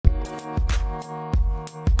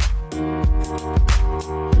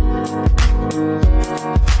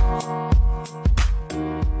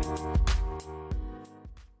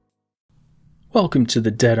Welcome to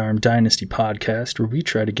the Dead Arm Dynasty podcast, where we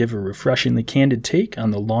try to give a refreshingly candid take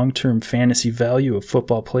on the long-term fantasy value of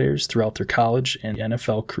football players throughout their college and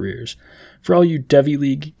NFL careers. For all you Devy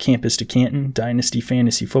League, Campus to Canton, Dynasty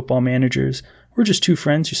fantasy football managers, we're just two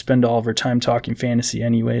friends who spend all of our time talking fantasy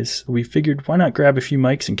anyways, so we figured why not grab a few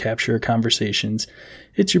mics and capture our conversations.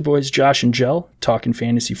 It's your boys Josh and Jell, talking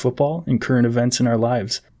fantasy football and current events in our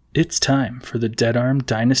lives. It's time for the Dead Arm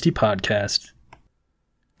Dynasty podcast.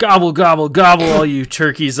 Gobble, gobble, gobble, all you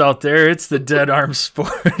turkeys out there. It's the Dead Arm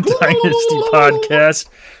Sport Dynasty podcast.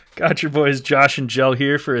 Got your boys Josh and Jell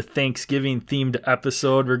here for a Thanksgiving-themed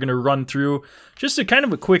episode. We're going to run through just a kind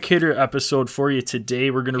of a quick hitter episode for you today.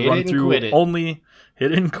 We're going to run through only...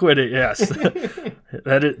 Hit it and quit it, yes.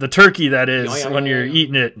 The turkey, that is, when you're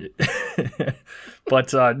eating it.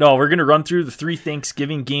 But no, we're going to run through the 3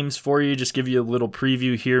 Thanksgiving games for you, just give you a little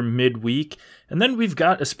preview here midweek. And then we've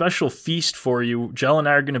got a special feast for you. Jell and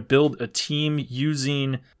I are going to build a team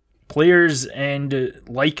using players and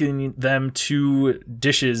likening them to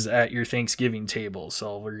dishes at your Thanksgiving table.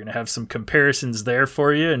 So we're going to have some comparisons there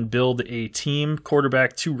for you and build a team: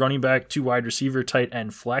 quarterback, 2 running back, 2 wide receiver, tight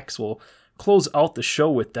end, flex. We'll close out the show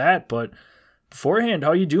with that. But beforehand,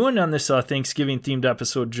 how you doing on this Thanksgiving-themed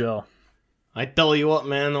episode, Jell? I tell you what,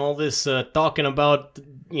 man, all this talking about,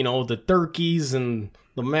 the turkeys and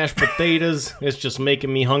the mashed potatoes, it's just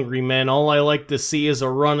making me hungry, man. All I like to see is a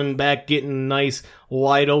running back getting a nice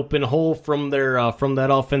wide open hole from that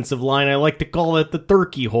offensive line. I like to call it the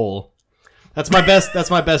turkey hole. That's my best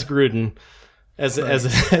Gruden as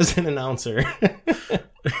an announcer.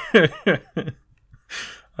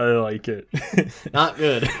 I like it. Not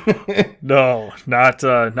good. No,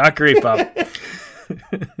 not great, Bob.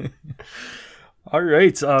 All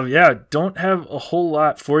right. Don't have a whole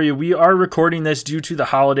lot for you. We are recording this due to the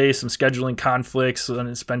holidays, some scheduling conflicts,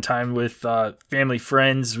 and spend time with family,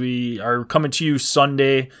 friends. We are coming to you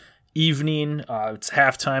Sunday evening. It's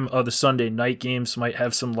halftime of the Sunday night game, so might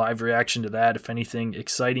have some live reaction to that if anything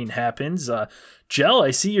exciting happens. Jell,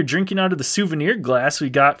 I see you're drinking out of the souvenir glass we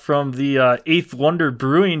got from the Eighth Wonder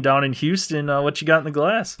Brewing down in Houston. What you got in the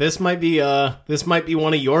glass? This might be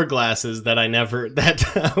one of your glasses that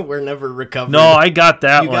we're never recovered. No, I got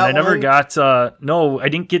that one. I never got. No, I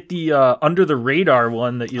didn't get the under the radar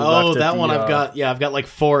one that you left. Oh, that one I've got. Yeah, I've got like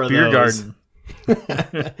 4 of beer those.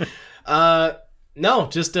 Garden. No,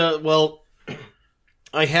 just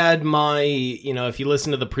I had my. If you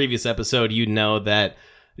listen to the previous episode, you'd know that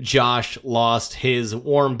Josh lost his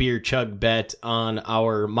warm beer chug bet on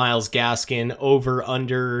our Myles Gaskin over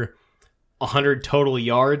under 100 total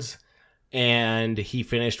yards, and he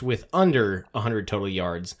finished with under 100 total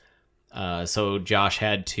yards. So Josh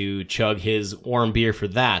had to chug his warm beer for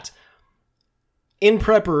that. In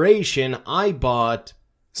preparation, I bought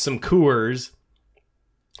some Coors,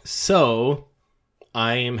 so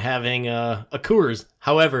I am having a Coors.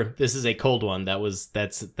 However, this is a cold one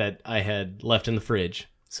that I had left in the fridge.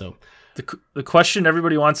 So the question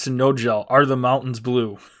everybody wants to know, Jell, are the mountains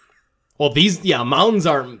blue? Well, mountains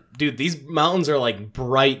these mountains are like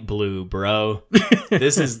bright blue, bro.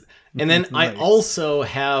 This is, and then nice. I also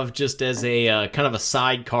have, just as a kind of a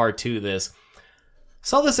sidecar to this,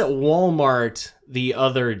 saw this at Walmart the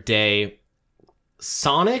other day.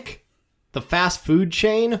 Sonic, the fast food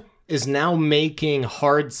chain, is now making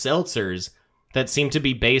hard seltzers that seem to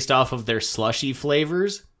be based off of their slushy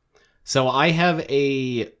flavors. So I have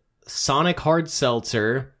a Sonic hard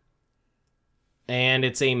seltzer, and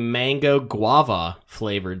it's a mango guava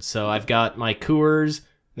flavored. So I've got my Coors,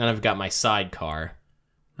 and then I've got my sidecar.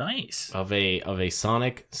 Nice. Of a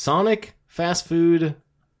Sonic fast food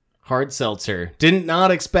hard seltzer. Did not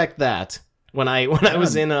expect that when I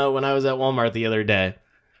was at Walmart the other day.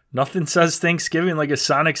 Nothing says Thanksgiving like a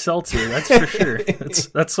Sonic seltzer, that's for sure.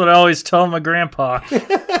 That's what I always tell my grandpa.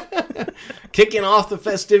 Kicking off the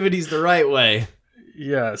festivities the right way.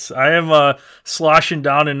 Yes, I am sloshing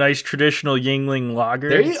down a nice traditional Yuengling lager.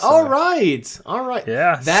 All right.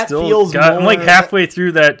 Yeah, that feels more... I'm like halfway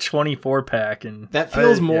through that 24-pack. And that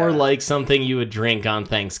feels more like something you would drink on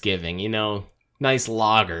Thanksgiving, nice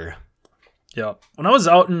lager. Yeah. When I was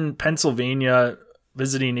out in Pennsylvania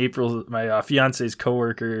visiting April, my fiance's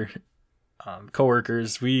coworkers, I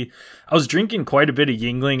was drinking quite a bit of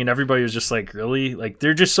Yuengling, and everybody was just like, really? Like,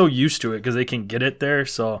 they're just so used to it because they can get it there.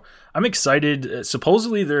 So I'm excited.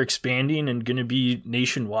 Supposedly they're expanding and going to be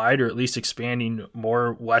nationwide, or at least expanding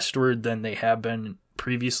more westward than they have been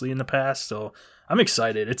previously in the past. So I'm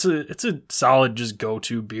excited. It's a solid just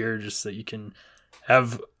go-to beer, just that you can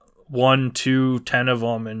have 1, 2, 10 of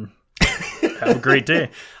them and have a great day.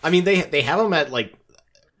 I mean, they have them at like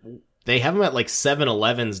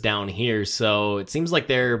 7-Elevens down here, so it seems like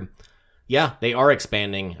they're yeah, they are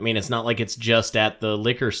expanding. I mean, it's not like it's just at the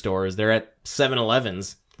liquor stores. They're at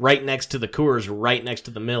 7-Elevens, right next to the Coors, right next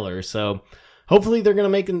to the Miller. So hopefully they're going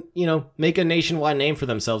to make a nationwide name for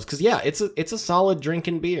themselves. Because, yeah, it's a solid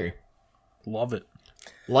drinking beer. Love it.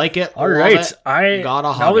 Like it. All right.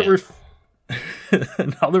 Gotta hug it.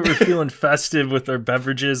 Now that we're feeling festive with our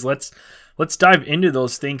beverages, let's dive into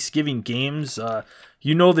those Thanksgiving games.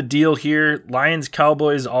 You know the deal here. Lions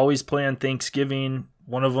Cowboys always play on Thanksgiving.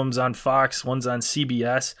 One of them's on Fox, one's on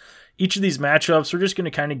CBS. Each of these matchups, we're just going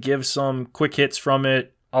to kind of give some quick hits from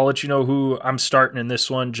it. I'll let you know who I'm starting in this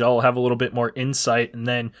one. Joe will have a little bit more insight, and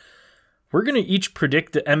then we're going to each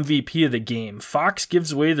predict the MVP of the game. Fox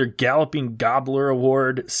gives away their Galloping Gobbler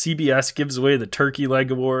Award. CBS gives away the Turkey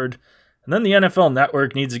Leg Award. And then the NFL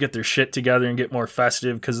Network needs to get their shit together and get more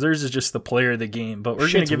festive because theirs is just the player of the game. But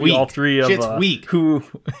we're going to give you all three of who.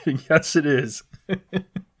 Yes, it is.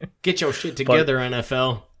 Get your shit together,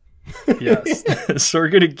 NFL. Yes. So we're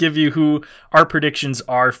going to give you who our predictions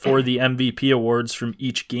are for the MVP awards from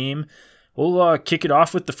each game. We'll kick it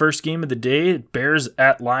off with the first game of the day, Bears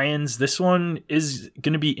at Lions. This one is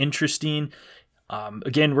going to be interesting.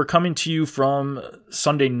 Again, we're coming to you from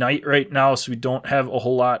Sunday night right now, so we don't have a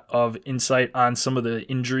whole lot of insight on some of the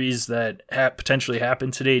injuries that potentially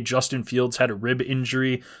happened today. Justin Fields had a rib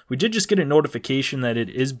injury. We did just get a notification that it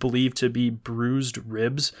is believed to be bruised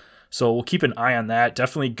ribs, so we'll keep an eye on that.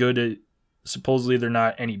 Definitely good. Supposedly they're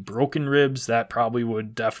not any broken ribs. That probably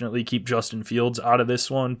would definitely keep Justin Fields out of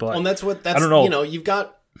this one. But that's I don't know. You've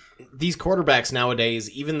got these quarterbacks nowadays,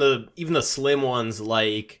 even the slim ones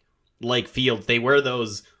like Fields, they wear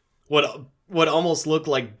those what almost look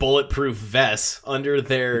like bulletproof vests under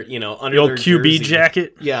their under the old their QB jersey.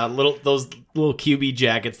 Jacket. Yeah, those little QB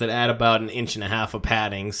jackets that add about 1.5 inches of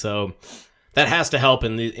padding. So that has to help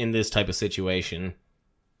in this type of situation.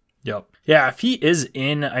 Yep. Yeah, if he is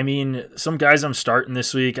in, I mean, some guys I'm starting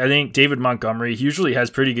this week. I think David Montgomery, he usually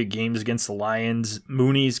has pretty good games against the Lions.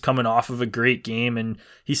 Mooney's coming off of a great game, and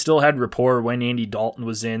he still had rapport when Andy Dalton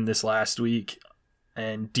was in this last week.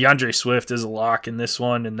 And DeAndre Swift is a lock in this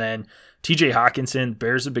one. And then TJ Hawkinson,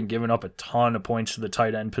 Bears have been giving up a ton of points to the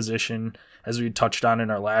tight end position, as we touched on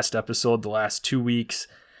in our last episode, the last 2 weeks.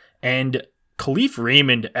 And Khalif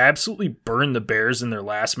Raymond absolutely burned the Bears in their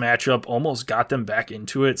last matchup, almost got them back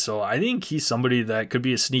into it. So I think he's somebody that could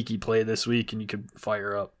be a sneaky play this week and you could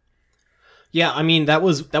fire up. Yeah, I mean, that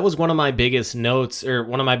was one of my biggest notes, or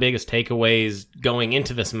one of my biggest takeaways going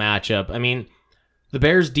into this matchup. I mean, the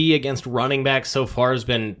Bears D against running backs so far has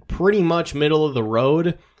been pretty much middle of the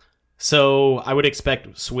road. So I would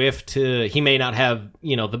expect Swift he may not have,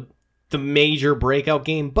 the major breakout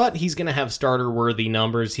game, but he's going to have starter-worthy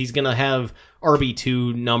numbers. He's going to have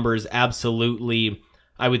RB2 numbers, absolutely,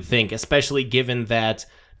 I would think, especially given that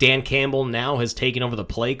Dan Campbell now has taken over the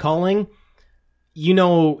play calling.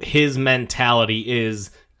 His mentality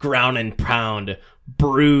is ground and pound,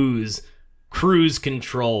 bruise, cruise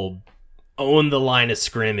control, own the line of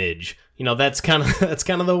scrimmage. That's kind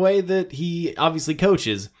of the way that he obviously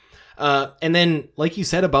coaches. And then, like you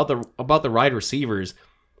said about the wide receivers,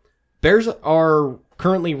 Bears are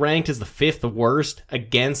currently ranked as the 5th worst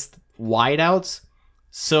against wideouts.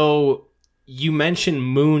 So you mentioned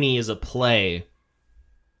Mooney as a play.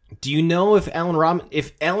 Do you know if Allen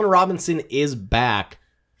Robinson is back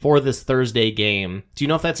for this Thursday game? Do you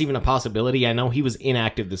know if that's even a possibility? I know he was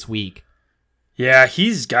inactive this week. Yeah,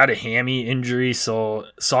 he's got a hammy injury, so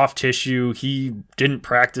soft tissue. He didn't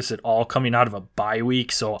practice at all coming out of a bye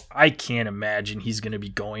week, so I can't imagine he's going to be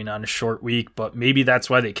going on a short week, but maybe that's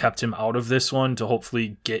why they kept him out of this one, to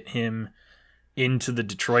hopefully get him into the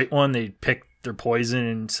Detroit one. They picked their poison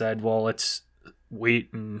and said, well, let's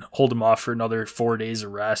wait and hold him off for another 4 days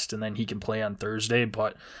of rest, and then he can play on Thursday.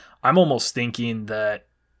 But I'm almost thinking that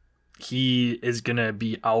he is going to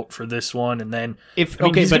be out for this one, and then he's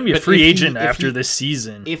going to be a free agent after this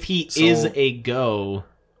season. If he is a go,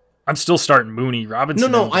 I'm still starting Mooney.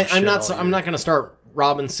 Robinson. I'm not going to start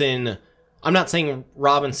Robinson. I'm not saying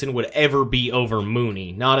Robinson would ever be over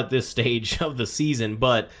Mooney, not at this stage of the season.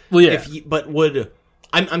 But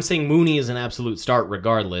I'm saying Mooney is an absolute start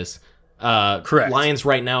regardless. Correct. Lions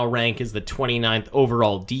right now rank as the 29th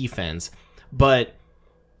overall defense, but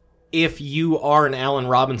if you are an Allen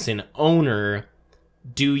Robinson owner,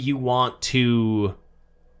 do you want to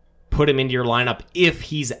put him into your lineup if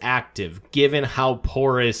he's active, given how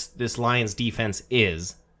porous this Lions defense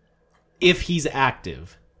is? If he's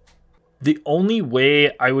active. The only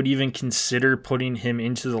way I would even consider putting him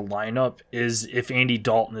into the lineup is if Andy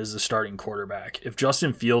Dalton is the starting quarterback. If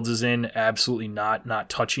Justin Fields is in, absolutely not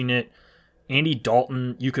touching it. Andy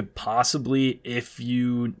Dalton, you could possibly, if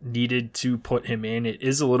you needed to put him in, it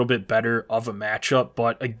is a little bit better of a matchup.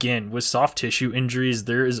 But again, with soft tissue injuries,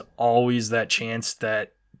 there is always that chance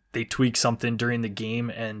that they tweak something during the game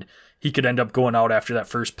and he could end up going out after that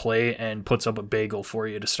first play and puts up a bagel for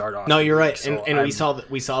you to start off. No, you're right. So and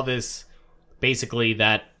we saw this basically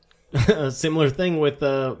that similar thing with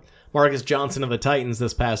Marcus Johnson of the Titans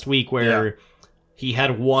this past week where he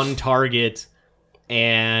had one target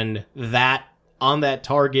and that on that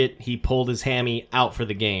target he pulled his hammy out for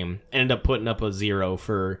the game. Ended up putting up a 0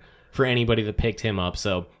 for anybody that picked him up.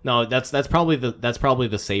 So no, that's probably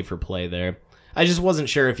the safer play there. I just wasn't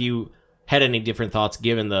sure if you had any different thoughts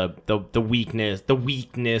given the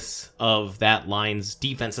weakness of that Lions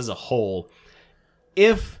defense as a whole.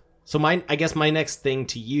 I guess my next thing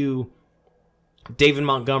to you, David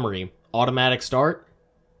Montgomery, automatic start.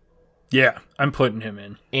 Yeah, I'm putting him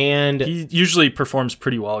in. And he usually performs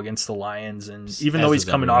pretty well against the Lions, and even though he's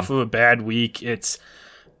coming off of a bad week,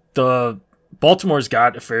 Baltimore's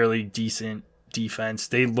got a fairly decent defense.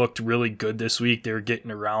 They looked really good this week. They were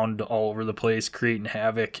getting around all over the place, creating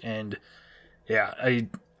havoc, and yeah,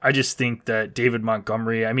 I just think that David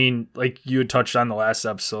Montgomery, I mean, like you had touched on the last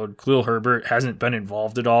episode, Khalil Herbert hasn't been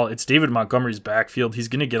involved at all. It's David Montgomery's backfield. He's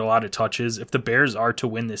going to get a lot of touches. If the Bears are to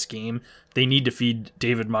win this game, they need to feed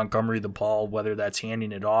David Montgomery the ball, whether that's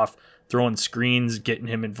handing it off, throwing screens, getting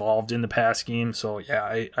him involved in the pass game. So,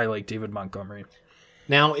 yeah, I like David Montgomery.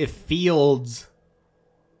 Now, if Fields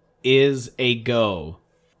is a go,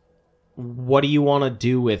 what do you want to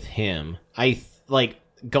do with him?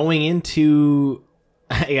 Going into...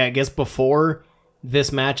 I guess before this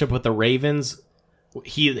matchup with the Ravens,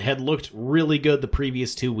 he had looked really good the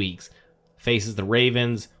previous 2 weeks. Faces the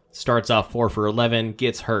Ravens, starts off 4 for 11,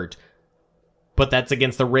 gets hurt. But that's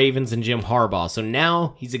against the Ravens and Jim Harbaugh. So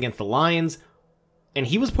now he's against the Lions, and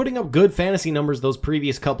he was putting up good fantasy numbers those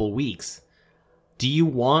previous couple weeks. Do you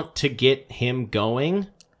want to get him going?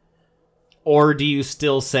 Or do you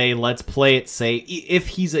still say, let's play it safe? If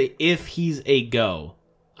he's a go,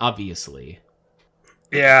 obviously.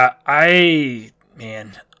 Yeah, I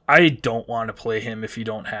don't want to play him if you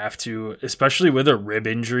don't have to, especially with a rib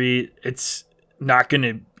injury. It's not going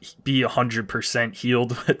to be 100%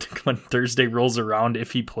 healed when Thursday rolls around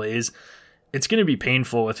if he plays. It's going to be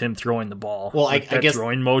painful with him throwing the ball. Well, I guess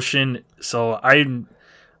throwing motion. So I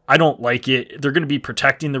don't like it. They're going to be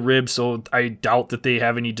protecting the rib, so I doubt that they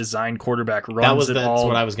have any designed quarterback runs at all. That's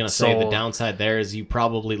what I was going to say. The downside there is you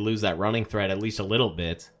probably lose that running threat at least a little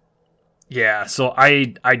bit. Yeah, so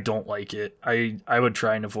I don't like it. I would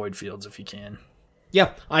try and avoid Fields if you can.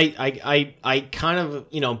 Yeah, I kind of,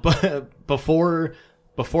 before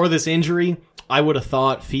this injury, I would have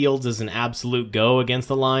thought Fields is an absolute go against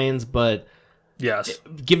the Lions, but yes,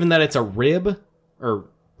 given that it's a rib or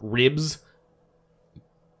ribs,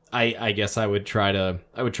 I guess I would try to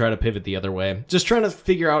pivot the other way. Just trying to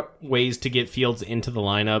figure out ways to get Fields into the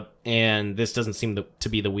lineup, and this doesn't seem to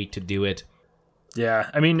be the week to do it. Yeah,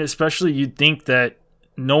 I mean, especially you'd think that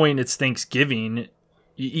knowing it's Thanksgiving,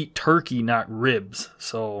 you eat turkey, not ribs.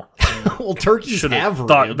 So, well, turkeys have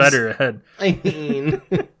thought ribs. Better ahead. I mean,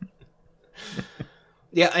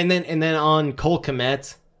 yeah, and then on Cole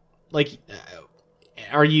Kmet,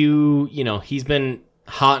 are you? He's been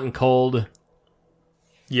hot and cold.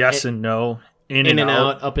 Yes and no. In and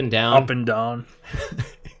out, up and down. Up and down.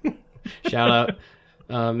 Shout out.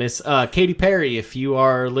 Miss Katy Perry, if you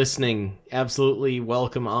are listening, absolutely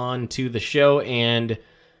welcome on to the show. And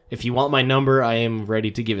if you want my number, I am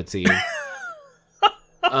ready to give it to you.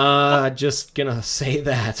 Just gonna say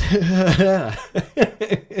that.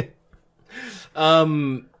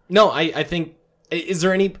 No, I think, is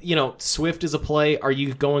there any, Swift is a play. Are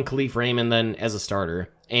you going Khalif Raymond then as a starter?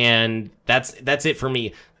 And that's it for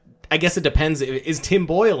me. I guess it depends. Is Tim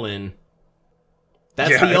Boyle in?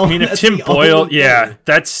 If Tim Boyle,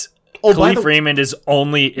 that's Khalif Raymond is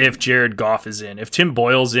only if Jared Goff is in. If Tim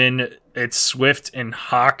Boyle's in, it's Swift and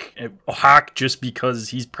Hawk just because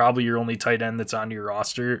he's probably your only tight end that's on your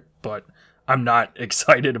roster. But I'm not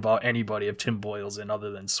excited about anybody if Tim Boyle's in other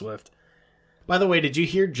than Swift. By the way, did you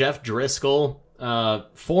hear Jeff Driscoll,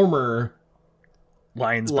 former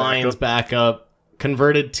Lions backup,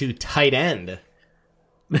 converted to tight end?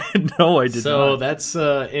 No, I did not. So that's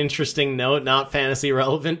an interesting note, not fantasy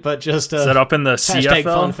relevant, but just set up in the hashtag CFL?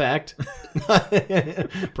 Fun fact.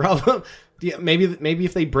 Problem. Yeah, maybe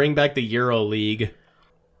if they bring back the Euro League.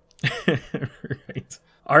 Right.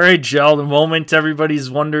 All right, Jell. The moment everybody's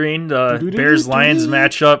wondering, the Bears-Lions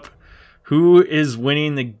matchup. Who is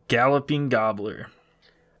winning the Galloping Gobbler?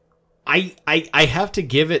 I have to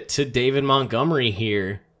give it to David Montgomery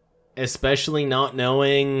here, especially not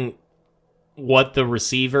knowing what the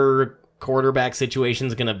receiver quarterback situation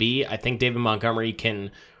is going to be. I think David Montgomery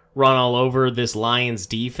can run all over this Lions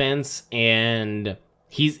defense, and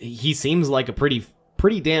he seems like a pretty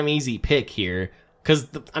damn easy pick here, because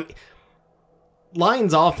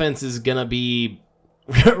Lions offense is going to be,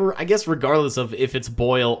 I guess regardless of if it's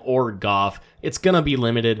Boyle or Goff, it's going to be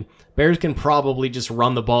limited. Bears can probably just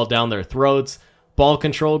run the ball down their throats. Ball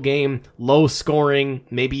control game, low scoring,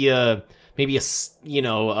 maybe a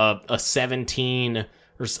 17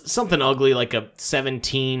 or something ugly, like a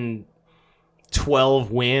 17-12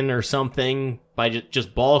 win or something by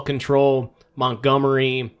just ball control.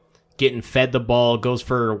 Montgomery getting fed the ball, goes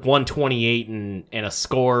for 128 and a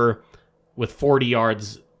score with 40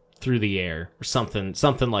 yards through the air or something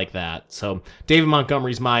like that. So David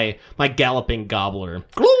Montgomery's my galloping gobbler.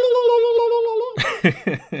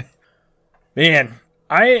 Man,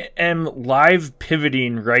 I am live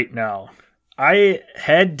pivoting right now. I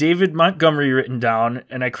had David Montgomery written down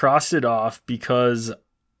and I crossed it off because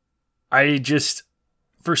I just,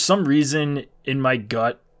 for some reason in my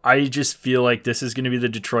gut, I just feel like this is going to be the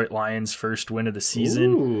Detroit Lions' first win of the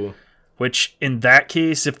season. Ooh. Which, in that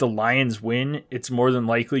case, if the Lions win, it's more than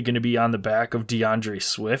likely going to be on the back of DeAndre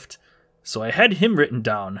Swift. So I had him written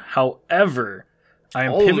down. However, I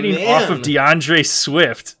am pivoting off of DeAndre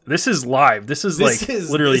Swift. This is live. This is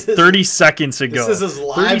literally 30 seconds ago. This is as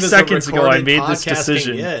live 30 as seconds a ago I made podcast this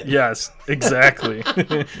decision. can get. Yes, exactly.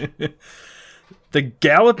 The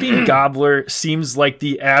Galloping Gobbler seems like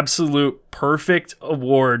the absolute perfect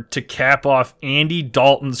award to cap off Andy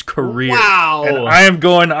Dalton's career. Wow. And I am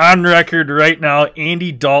going on record right now,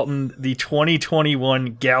 Andy Dalton, the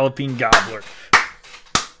 2021 Galloping Gobbler.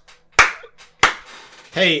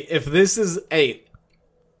 Hey,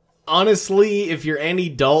 honestly, if you're Andy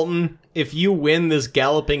Dalton, if you win this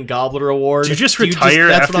Galloping Gobbler award, you just retire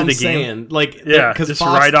after the game? Because just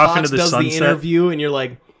Fox, ride off Fox into the does sunset. the interview, and you're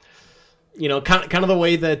like, kind of the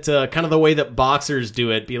way that boxers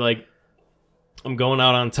do it. Be like, I'm going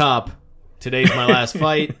out on top. Today's my last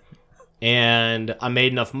fight, and I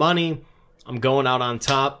made enough money. I'm going out on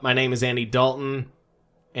top. My name is Andy Dalton,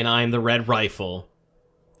 and I'm the Red Rifle.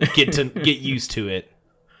 Get used to it.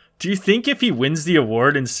 Do you think if he wins the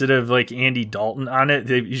award instead of like Andy Dalton on it,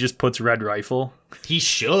 he just puts Red Rifle? He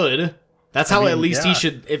should. That's how at least he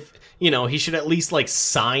should. If he should at least like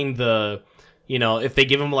sign the. If they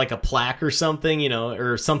give him like a plaque or something,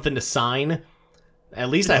 or something to sign. At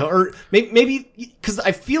least or maybe because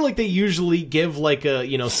I feel like they usually give like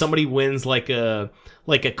a somebody wins like a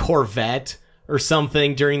Corvette or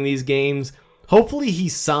something during these games. Hopefully he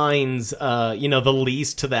signs the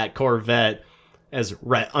lease to that Corvette as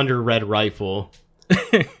under Red Rifle.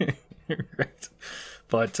 Right.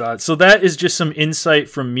 But so that is just some insight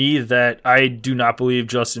from me that I do not believe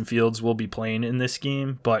Justin Fields will be playing in this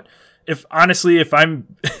game. But if I'm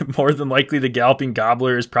more than likely, the Galloping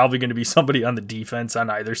Gobbler is probably going to be somebody on the defense on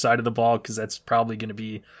either side of the ball, because that's probably going to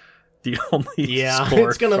be the only score.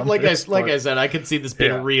 It's gonna like I said, I could see this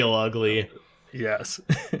being real ugly. Yes.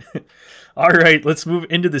 All right, let's move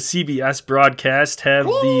into the CBS broadcast. Have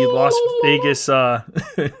the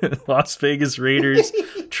Las Vegas Raiders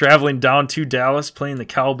traveling down to Dallas playing the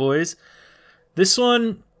Cowboys. This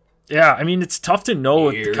one, it's tough to know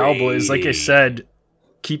with the Cowboys. Like I said,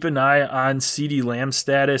 keep an eye on CeeDee Lamb's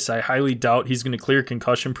status. I highly doubt he's going to clear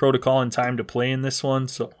concussion protocol in time to play in this one.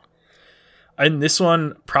 So, in this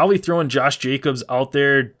one, probably throwing Josh Jacobs out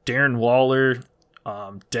there, Darren Waller,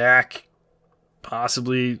 Dak,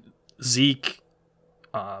 possibly Zeke,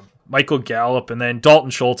 Michael Gallup, and then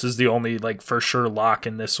Dalton Schultz is the only for sure lock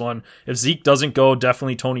in this one. If Zeke doesn't go,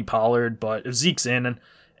 definitely Tony Pollard. But if Zeke's in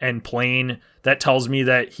and playing, that tells me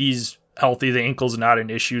that he's healthy. The ankle's not an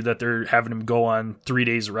issue, that they're having him go on 3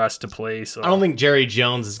 days rest to play. So I don't think Jerry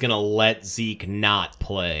Jones is gonna let Zeke not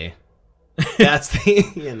play. That's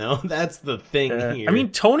the thing here. I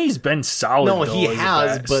mean, Tony's been solid. No, he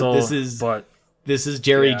has, but this is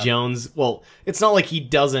Jerry Jones. Well, it's not like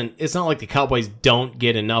it's not like the Cowboys don't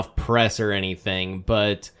get enough press or anything,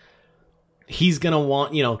 but he's going to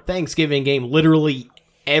want, Thanksgiving game, literally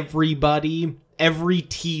every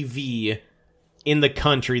TV in the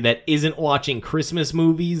country that isn't watching Christmas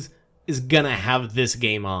movies is going to have this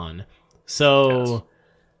game on. So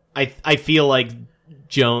I feel like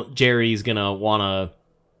Jerry's going to want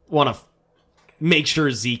to make sure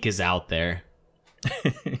Zeke is out there.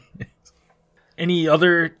 Any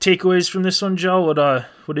other takeaways from this one, Joe?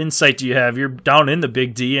 What insight do you have? You're down in the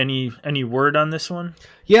Big D. Any word on this one?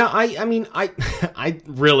 Yeah, I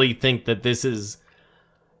really think that this is,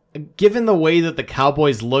 given the way that the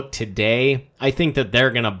Cowboys look today, I think that they're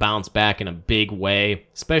going to bounce back in a big way,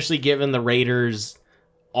 especially given the Raiders'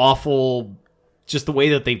 awful just the way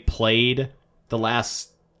that they played the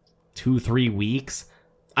last 2-3 weeks,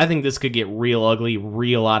 I think this could get real ugly,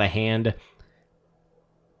 real out of hand.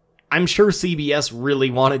 I'm sure CBS really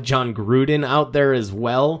wanted John Gruden out there as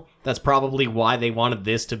well. That's probably why they wanted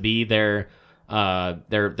this to be their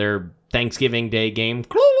Thanksgiving Day game.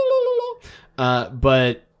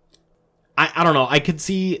 But I don't know. I could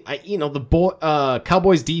see, the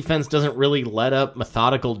Cowboys defense doesn't really let up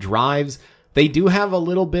methodical drives. They do have a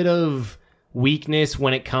little bit of weakness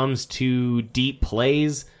when it comes to deep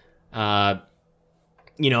plays. If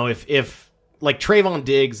like Trayvon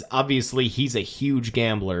Diggs, obviously he's a huge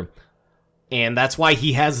gambler, and that's why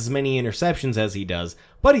he has as many interceptions as he does.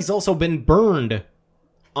 But he's also been burned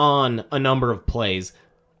on a number of plays.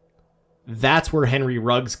 That's where Henry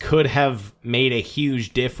Ruggs could have made a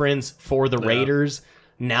huge difference for the Raiders.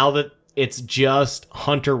 Now that it's just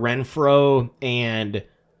Hunter Renfrow and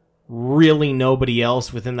really nobody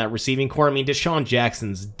else within that receiving core. I mean, Deshaun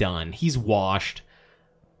Jackson's done. He's washed.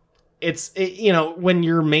 When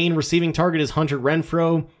your main receiving target is Hunter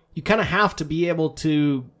Renfrow, you kind of have to be able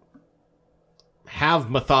to have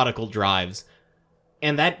methodical drives.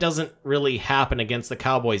 And that doesn't really happen against the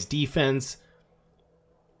Cowboys defense.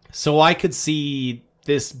 So I could see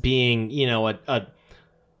this being, maybe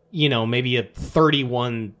a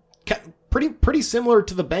 31, pretty similar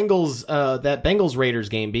to the Bengals, that Bengals-Raiders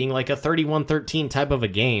game being like a 31-13 type of a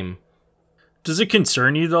game. Does it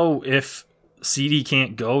concern you, though, if CD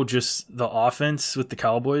can't go, just the offense with the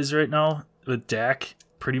Cowboys right now with Dak?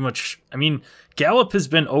 Pretty much, I mean, Gallup has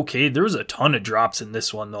been okay. There was a ton of drops in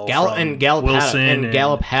this one, though.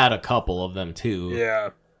 Gallup had a couple of them, too. Yeah.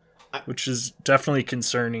 Which is definitely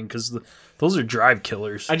concerning because those are drive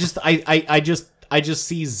killers. I just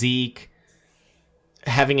see Zeke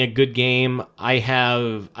having a good game.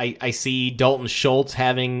 I see Dalton Schultz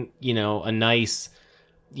having a nice,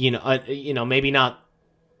 maybe not,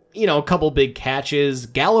 a couple big catches.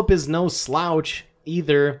 Gallup is no slouch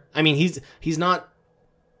either. I mean, he's not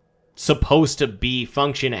supposed to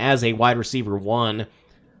function as a wide receiver one,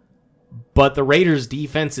 but the Raiders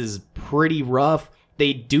defense is pretty rough.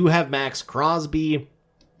 They do have Max Crosby,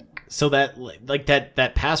 so that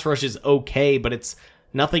that pass rush is okay, but it's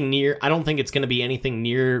nothing near. I don't think it's going to be anything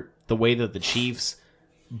near the way that the Chiefs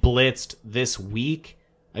blitzed this week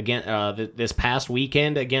this past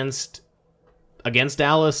weekend against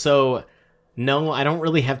Dallas. So no, I don't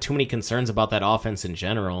really have too many concerns about that offense in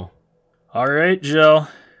general. All right, Joe,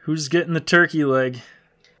 who's getting the turkey leg?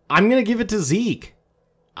 I'm going to give it to Zeke.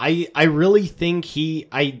 I really think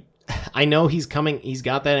I know he's coming. He's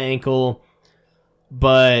got that ankle,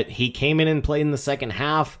 but he came in and played in the second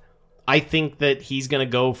half. I think that he's going to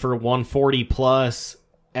go for 140 plus,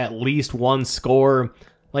 at least one score.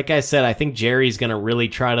 Like I said, I think Jerry's going to really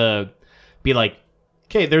try to be like,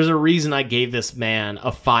 okay, there's a reason I gave this man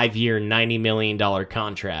a 5-year, $90 million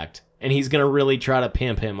contract. And he's going to really try to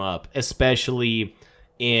pimp him up, especially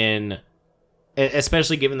given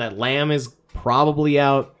that Lamb is probably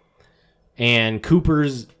out and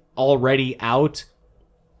Cooper's already out.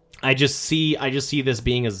 I just see this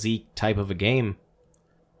being a Zeke type of a game.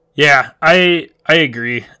 Yeah, I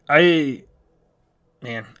agree. I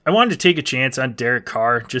wanted to take a chance on Derek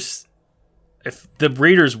Carr. Just if the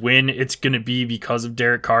Raiders win, it's going to be because of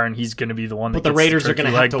Derek Carr, and he's going to be the one that gets the Raiders are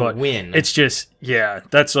going to have to win. It's just,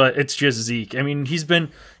 it's just Zeke. I mean, he's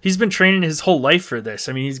been training his whole life for this.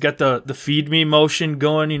 I mean, he's got the feed me motion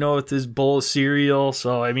going, with his bowl of cereal.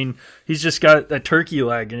 So, I mean, he's just got that turkey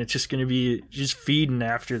leg, and it's just going to be just feeding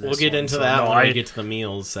after this. We'll get into that when we get to the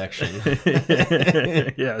meals section.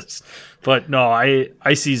 Yes. But no,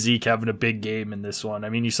 I see Zeke having a big game in this one. I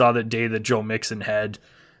mean, you saw that day that Joe Mixon had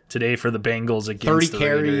today for the Bengals against 30 the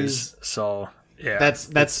carries. Raiders. So, yeah.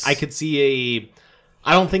 That's I could see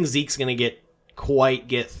I don't think Zeke's going to get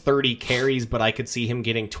 30 carries, but I could see him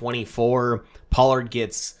getting 24. Pollard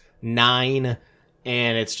gets 9,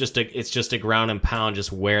 and it's just a ground and pound,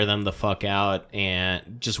 just wear them the fuck out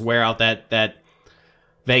and just wear out that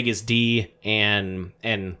Vegas D and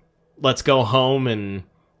let's go home, and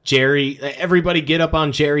everybody get up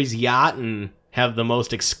on Jerry's yacht and have the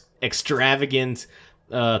most extravagant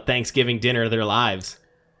Thanksgiving dinner of their lives.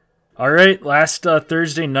 All right, last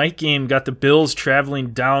Thursday night game got the Bills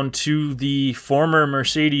traveling down to the former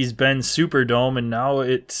Mercedes-Benz Superdome, and now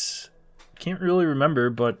can't really remember,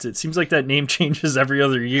 but it seems like that name changes every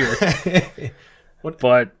other year.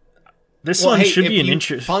 But this one should be an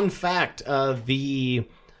interesting. Fun fact: the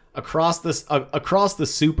across the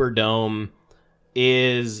Superdome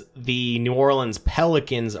is the New Orleans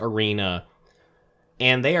Pelicans arena,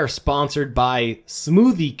 and they are sponsored by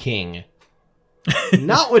Smoothie King.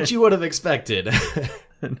 Not what you would have expected.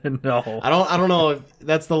 No. I don't know if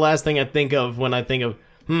that's the last thing I think of when I think of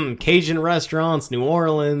Cajun restaurants, New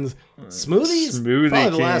Orleans, smoothies. Smoothie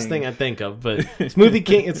Probably King. the last thing I think of, but Smoothie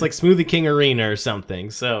King. It's like Smoothie King Arena or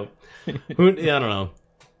something. So I don't know.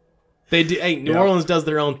 They do. Hey, New Orleans does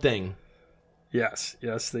their own thing. Yes,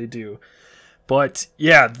 they do. But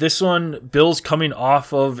yeah, this one, Bills coming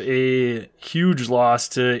off of a huge loss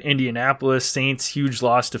to Indianapolis, Saints huge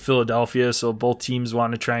loss to Philadelphia. So both teams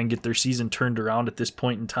want to try and get their season turned around at this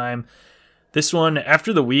point in time. This one,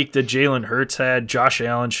 after the week that Jalen Hurts had, Josh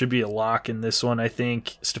Allen should be a lock in this one, I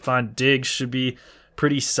think. Stephon Diggs should be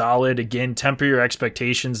pretty solid. Again, temper your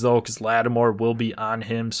expectations, though, because Lattimore will be on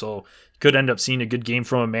him, so you could end up seeing a good game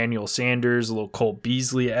from Emmanuel Sanders, a little Colt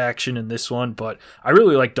Beasley action in this one, but I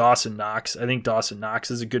really like Dawson Knox. I think Dawson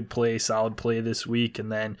Knox is a good play, solid play this week,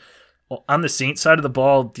 and then on the Saints side of the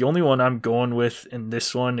ball, the only one I'm going with in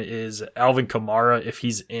this one is Alvin Kamara if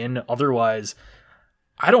he's in. Otherwise,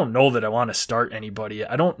 I don't know that I want to start anybody.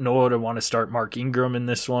 I don't know that I want to start Mark Ingram in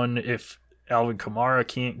this one if Alvin Kamara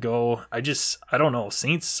can't go. I don't know.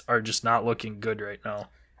 Saints are just not looking good right now.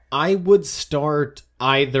 I would start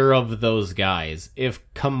either of those guys.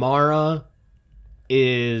 If Kamara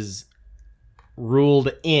is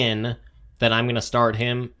ruled in, then I'm going to start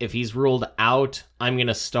him. If he's ruled out, I'm going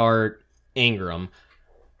to start Ingram.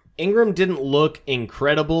 Ingram didn't look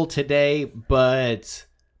incredible today, but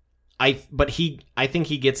I think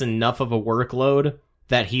he gets enough of a workload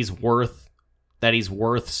that he's worth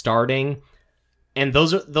starting. And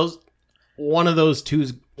one of those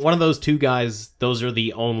two guys, those are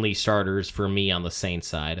the only starters for me on the Saints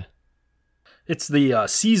side. It's the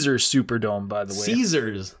Caesars Superdome, by the way.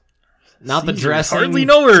 Caesars. Not Caesars, the dressing. hardly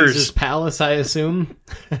knowers. Caesar's Palace, I assume.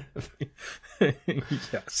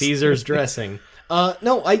 Yes. Caesar's dressing.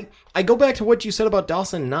 No, I go back to what you said about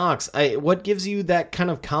Dawson Knox. What gives you that kind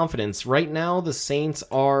of confidence? Right now, the Saints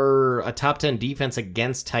are a top 10 defense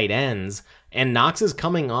against tight ends, and Knox is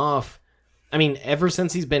coming off. I mean, ever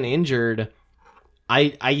since he's been injured,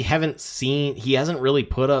 I haven't seen, he hasn't really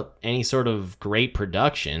put up any sort of great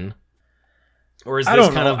production. Or is this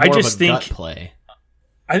kind of more of a gut play?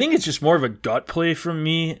 I think it's just more of a gut play from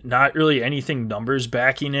me, not really anything numbers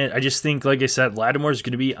backing it. I just think, like I said, Lattimore's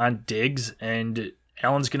going to be on Diggs, and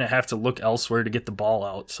Allen's going to have to look elsewhere to get the ball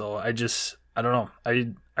out. So I don't know.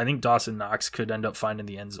 I think Dawson Knox could end up finding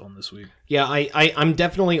the end zone this week. Yeah, I'm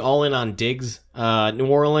definitely all in on Diggs. New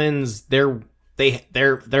Orleans, their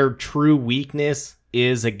true weakness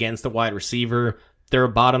is against the wide receiver. They're a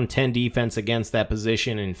bottom 10 defense against that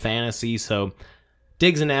position in fantasy, so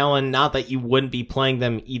Diggs and Allen, not that you wouldn't be playing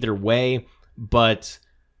them either way, but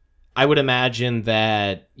I would imagine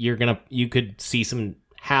that you could see some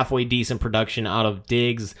halfway decent production out of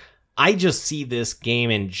Diggs. I just see this game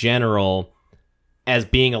in general as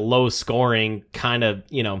being a low scoring kind of,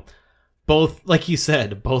 both, like you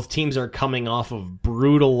said, both teams are coming off of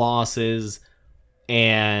brutal losses,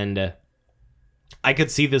 and I could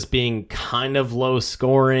see this being kind of low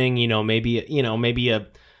scoring, maybe a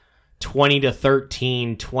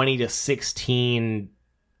 20-13, 20-16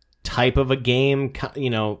 type of a game,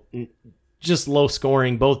 just low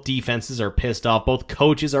scoring. Both defenses are pissed off. Both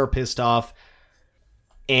coaches are pissed off.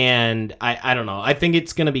 And I don't know. I think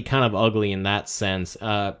it's going to be kind of ugly in that sense.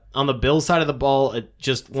 On the Bills side of the ball, I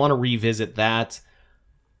just want to revisit that.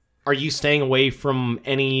 Are you staying away from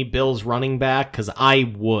any Bills running back? Because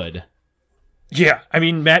I would. Yeah, I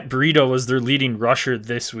mean, Matt Breida was their leading rusher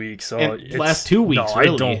this week. So the last 2 weeks,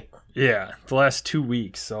 really. I don't. Yeah, the last 2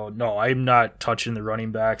 weeks. So, no, I'm not touching the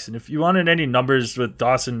running backs. And if you wanted any numbers with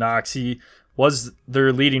Dawson Knox, he was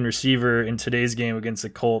their leading receiver in today's game against the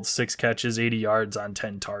Colts. 6 catches, 80 yards on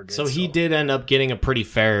 10 targets. So he did end up getting a pretty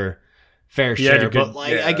fair share. But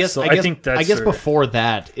I guess before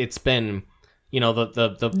that, it's been, the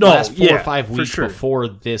last 4 or 5 weeks before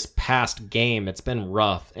this past game, it's been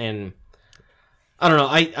rough. And I don't know.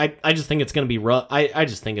 I just think it's going to be rough. I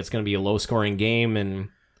just think it's going to be a low scoring game, and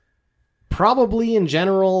probably in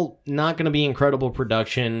general, not going to be incredible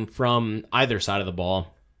production from either side of the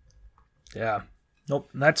ball. Yeah. Nope.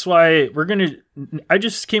 That's why I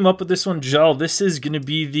just came up with this one, Joe. This is going to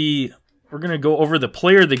be we're going to go over the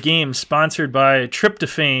player of the game sponsored by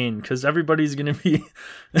Tryptophan, because everybody's going to be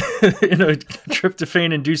in a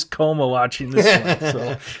tryptophan-induced coma watching this one.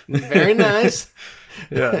 So. Very nice.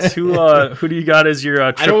 Yes. Who do you got as your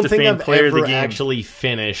Tryptophan I don't think I've player of the ever game? Actually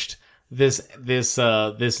finished this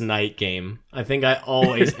night game. I think I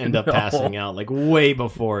always end up passing out like way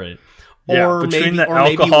before it. Yeah, or between maybe the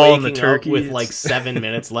alcohol and the waking turkey up with like 7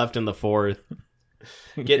 minutes left in the fourth.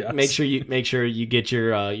 Yes. Make sure you get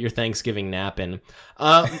your Thanksgiving nap in.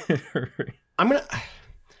 I'm gonna.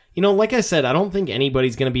 like I said, I don't think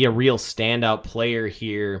anybody's going to be a real standout player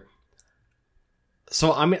here.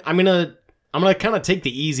 So I'm gonna kind of take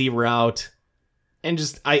the easy route, and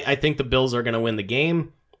I think the Bills are going to win the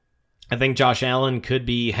game. I think Josh Allen could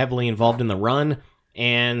be heavily involved in the run,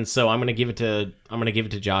 and so I'm gonna give it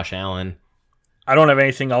to Josh Allen. I don't have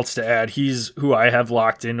anything else to add. He's who I have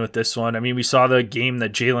locked in with this one. I mean, we saw the game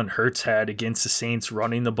that Jalen Hurts had against the Saints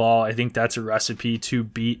running the ball. I think that's a recipe to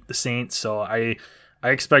beat the Saints. So I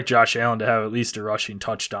expect Josh Allen to have at least a rushing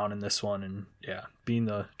touchdown in this one, and yeah, being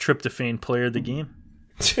the tryptophan player of the game.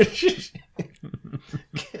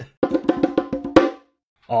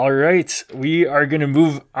 All right, we are going to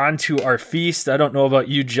move on to our feast. I don't know about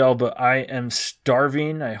you, Jell, but I am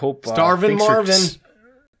starving. I hope starving Marvin.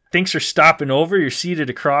 Thanks for stopping over. You're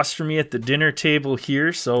seated across from me at the dinner table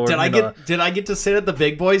here. So did I get to sit at the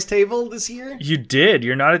big boys table this year? You did.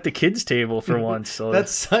 You're not at the kids table for once. So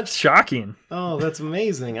that's such shocking. Oh, that's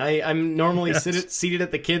amazing. I'm normally seated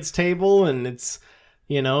at the kids table, and it's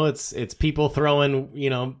people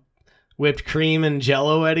throwing whipped cream and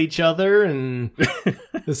Jello at each other, and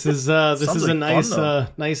this is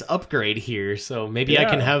a nice upgrade here. So maybe I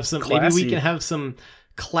can have some. Classy. Maybe we can have some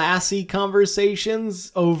classy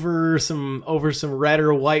conversations over some red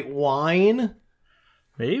or white wine.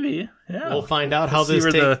 Maybe, yeah. We'll find out how this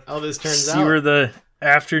turns out. See where the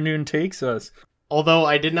afternoon takes us. Although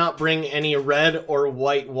I did not bring any red or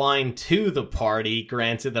white wine to the party,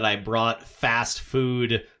 granted that I brought fast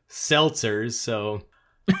food seltzers, so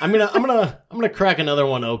I'm gonna crack another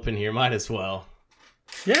one open here. Might as well.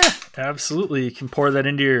 Yeah, absolutely. You can pour that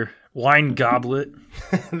into your wine goblet.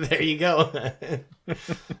 There you go.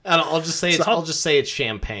 I'll just say it's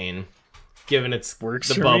champagne, given it's the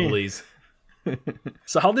bubblies.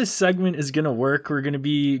 So how this segment is gonna work? We're gonna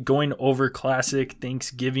be going over classic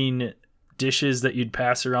Thanksgiving dishes that you'd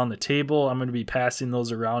pass around the table. I'm gonna be passing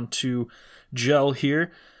those around to Jell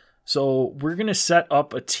here. So we're going to set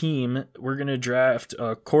up a team. We're going to draft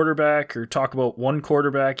a quarterback, or talk about one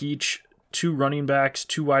quarterback each, 2 running backs,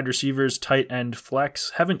 2 wide receivers, tight end,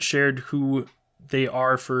 flex. Haven't shared who they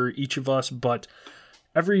are for each of us, but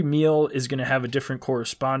every meal is going to have a different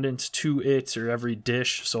correspondence to it, or every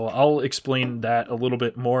dish. So I'll explain that a little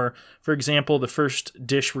bit more. For example, the first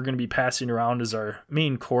dish we're going to be passing around is our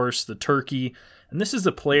main course, the turkey. And this is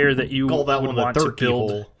the player that you would want to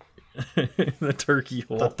build. Hole. The turkey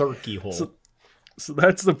hole. The turkey hole. So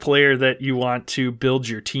that's the player that you want to build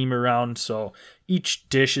your team around. So each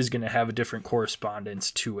dish is going to have a different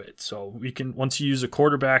correspondence to it. So we can, once you use a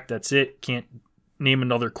quarterback, that's it. Can't name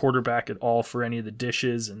another quarterback at all for any of the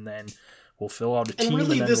dishes, and then we'll fill out a team. And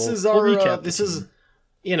really, and this is our this is,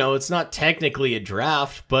 it's not technically a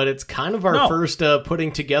draft, but it's kind of our first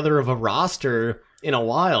putting together of a roster in a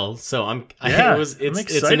while. So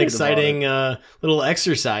it's an exciting little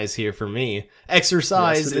exercise here for me.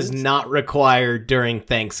 Exercise is not required during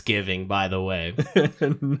Thanksgiving, by the way.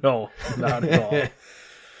 No, not at all.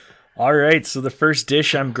 All right, so the first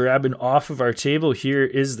dish I'm grabbing off of our table here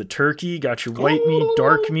is the turkey. Got your white meat,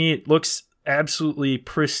 dark meat. Looks absolutely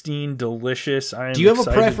pristine, delicious. Do you have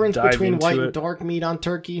a preference between white and dark meat on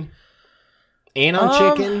turkey? And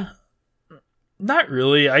on chicken? Not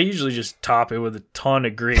really. I usually just top it with a ton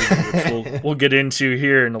of gravy, which we'll get into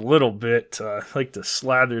here in a little bit. I like to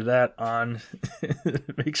slather that on.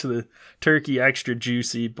 It makes the turkey extra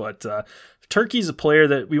juicy. But turkey's a player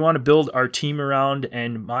that we want to build our team around,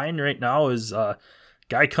 and mine right now is a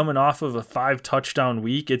guy coming off of a 5-touchdown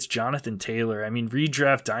week. It's Jonathan Taylor. I mean,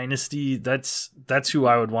 redraft dynasty, that's who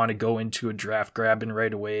I would want to go into a draft grabbing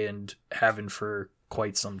right away and having for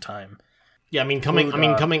quite some time. Yeah,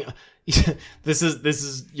 coming. This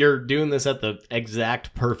is you're doing this at the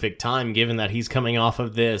exact perfect time, given that he's coming off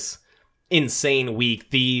of this insane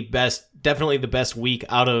week, definitely the best week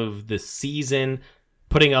out of the season,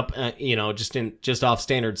 putting up just off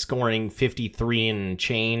standard scoring 53 and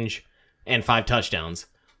change and 5 touchdowns.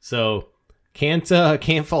 So can't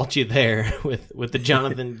fault you there with the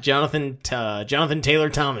Jonathan Taylor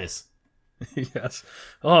Thomas. Yes.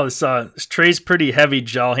 Oh, this tray's pretty heavy,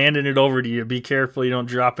 Jell. Handing it over to you. Be careful you don't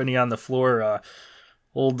drop any on the floor.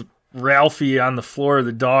 Old Ralphie on the floor,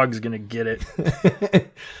 the dog's going to get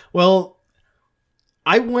it. Well,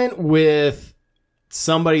 I went with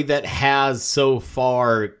somebody that has so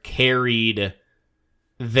far carried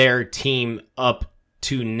their team up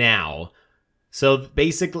to now. So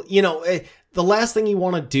basically, the last thing you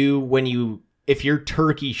want to do if you're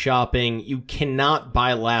turkey shopping, you cannot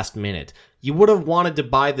buy last minute. You would have wanted to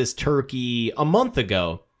buy this turkey a month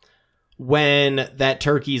ago when that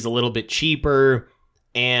turkey is a little bit cheaper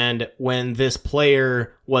and when this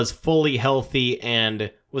player was fully healthy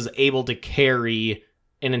and was able to carry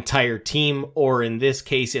an entire team, or in this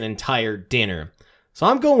case, an entire dinner. So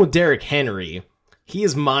I'm going with Derrick Henry. He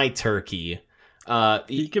is my turkey.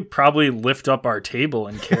 He could probably lift up our table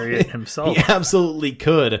and carry it himself. He absolutely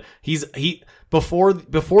could. He before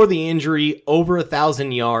the injury, over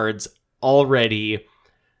 1,000 yards already,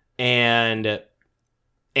 and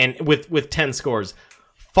with 10 scores.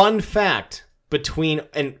 Fun fact,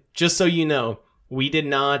 and just so you know, we had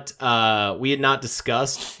not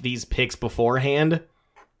discussed these picks beforehand.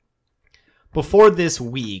 Before this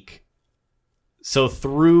week, so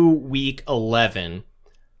through week 11,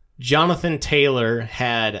 Jonathan Taylor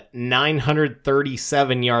had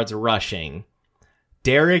 937 yards rushing.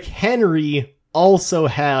 Derrick Henry also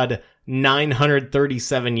had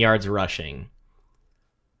 937 yards rushing.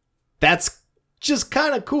 That's just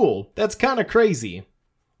kind of cool. That's kind of crazy.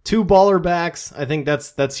 2 baller backs. I think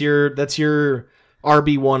that's your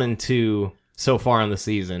RB1 and 2 so far in the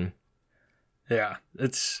season. Yeah,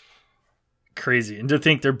 it's crazy. And to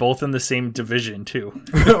think they're both in the same division too.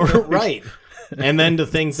 Right. And then to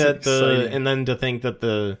think that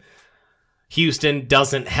the Houston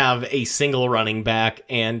doesn't have a single running back,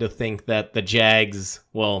 and to think that the Jags,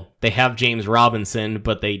 well, they have James Robinson,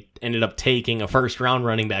 but they ended up taking a first-round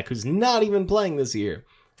running back who's not even playing this year.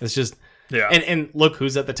 It's just, yeah. And look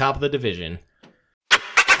who's at the top of the division.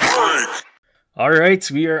 All right,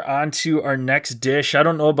 we are on to our next dish. I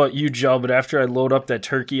don't know about you, Joe, but after I load up that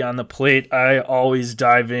turkey on the plate, I always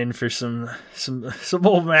dive in for some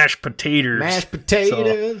old mashed potatoes. Mashed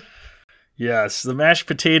potatoes. So, yes, the mashed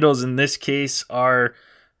potatoes in this case are a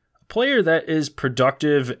player that is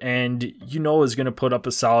productive and is going to put up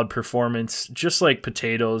a solid performance, just like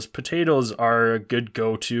potatoes. Potatoes are a good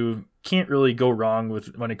go-to. Can't really go wrong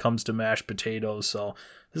when it comes to mashed potatoes. So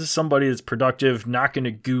this is somebody that's productive, not going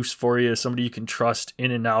to goose for you, somebody you can trust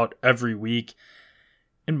in and out every week.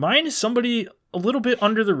 And mine is somebody a little bit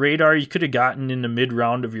under the radar you could have gotten in the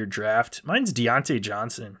mid-round of your draft. Mine's Deontay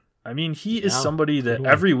Johnson. I mean, he is somebody that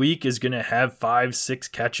every week is going to have 5-6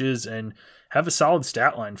 catches and have a solid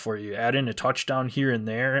stat line for you. Add in a touchdown here and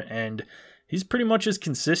there, and he's pretty much as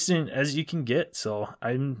consistent as you can get. So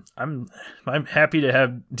I'm happy to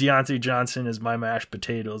have Deontay Johnson as my mashed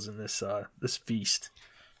potatoes in this feast.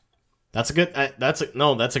 That's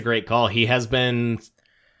a great call. He has been,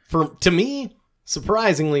 to me,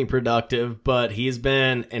 surprisingly productive, but he's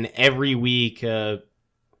been an every week,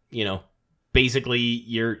 basically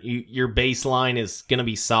your baseline is going to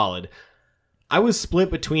be solid. I was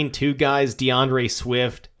split between 2 guys, DeAndre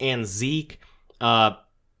Swift and Zeke. I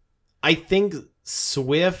think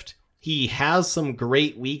Swift, he has some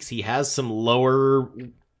great weeks. He has some lower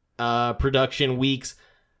production weeks.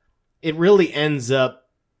 It really ends up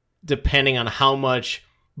depending on how much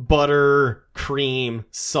butter, cream,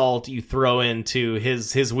 salt you throw into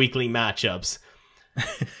his weekly matchups.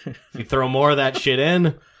 If you throw more of that shit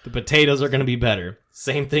in, the potatoes are going to be better.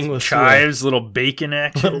 Same thing with chives, Swift. Little bacon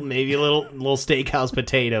action. Maybe a little steakhouse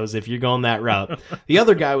potatoes if you're going that route. The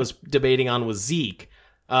other guy I was debating on was Zeke.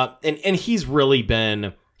 And he's really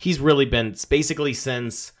been basically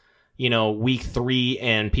since, week 3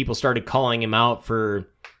 and people started calling him out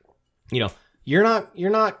for, you're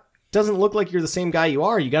not doesn't look like you're the same guy you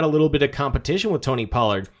are. You got a little bit of competition with Tony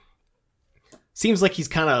Pollard. Seems like he's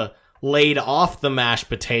kind of laid off the mashed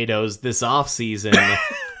potatoes this offseason.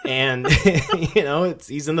 And,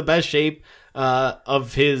 he's in the best shape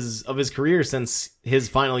of his career since his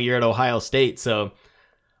final year at Ohio State. So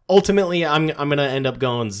ultimately, I'm going to end up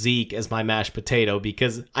going Zeke as my mashed potato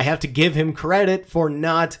because I have to give him credit for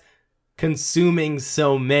not consuming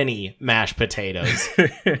so many mashed potatoes.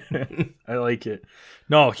 I like it.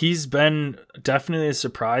 No, he's been definitely a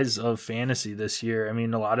surprise of fantasy this year. I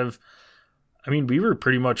mean, we were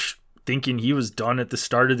pretty much thinking he was done at the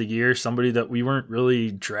start of the year, somebody that we weren't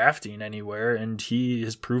really drafting anywhere, and he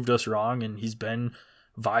has proved us wrong, and he's been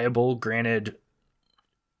viable. Granted,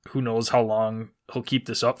 who knows how long he'll keep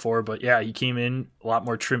this up for, but yeah, he came in a lot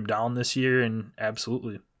more trimmed down this year, and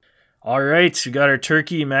absolutely. All right, we got our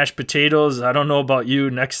turkey, mashed potatoes. I don't know about you.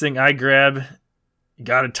 Next thing I grab, you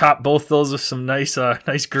got to top both those with some nice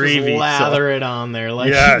gravy. Just lather it on there,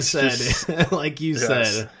 like you said. Like you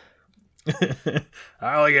said.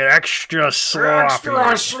 I like it extra sloppy.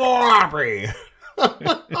 Extra sloppy.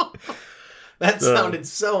 That sounded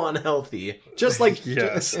so unhealthy. Just like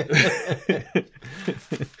yes.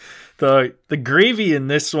 The gravy in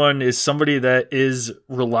this one is somebody that is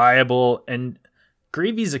reliable, and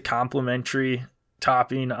gravy's a complimentary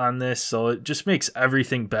topping on this, so it just makes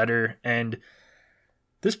everything better. And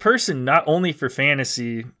this person, not only for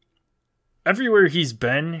fantasy, everywhere he's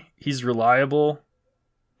been, he's reliable,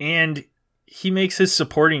 and he makes his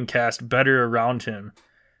supporting cast better around him.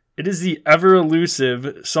 It is the ever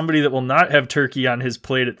elusive, somebody that will not have turkey on his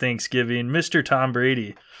plate at Thanksgiving, Mr. Tom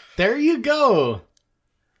Brady. There you go.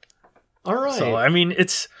 All right. So, I mean,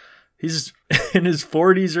 he's in his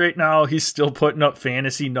 40s right now. He's still putting up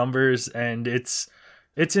fantasy numbers, and it's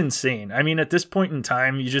insane. I mean, at this point in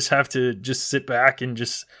time, you just have to just sit back and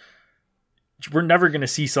we're never going to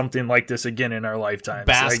see something like this again in our lifetimes.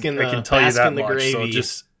 I can tell you that much. Gravy. So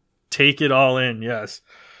just take it all in. Yes.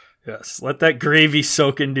 Let that gravy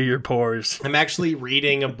soak into your pores. I'm actually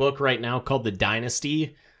reading a book right now called The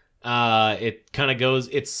Dynasty. It kind of goes,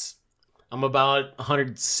 I'm about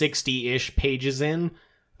 160-ish pages in.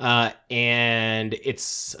 And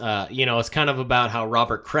it's, it's kind of about how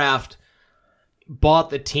Robert Kraft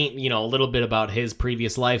bought the team, a little bit about his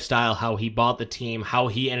previous lifestyle, how he bought the team, how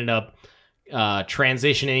he ended up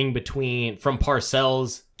transitioning from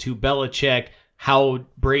Parcells to Belichick, how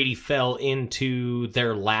Brady fell into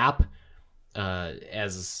their lap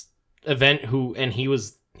as event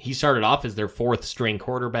he started off as their fourth string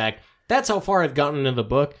quarterback. That's how far I've gotten into the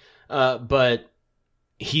book. But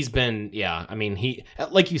he's been, he,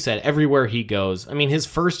 like you said, everywhere he goes. I mean, his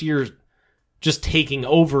first year just taking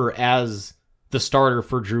over as the starter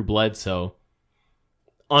for Drew Bledsoe,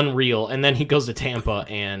 unreal. And then he goes to Tampa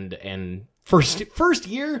and first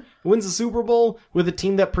year wins the Super Bowl with a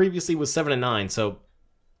team that previously was 7-9. So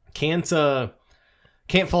can't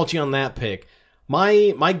fault you on that pick.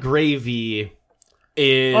 My gravy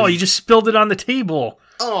is... Oh, you just spilled it on the table.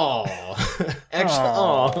 Oh,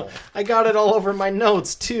 actually, I got it all over my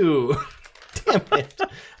notes too. Damn it.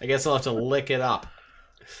 I guess I'll have to lick it up.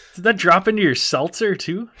 Did that drop into your seltzer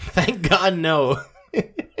too? Thank God, no.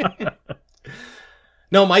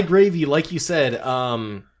 No, my gravy, like you said,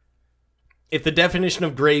 if the definition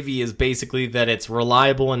of gravy is basically that it's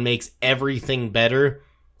reliable and makes everything better,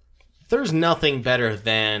 there's nothing better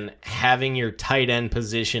than having your tight end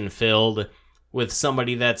position filled with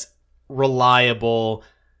somebody that's reliable,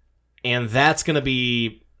 and that's going to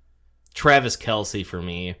be Travis Kelce for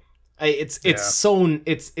me.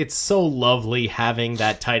 It's so lovely having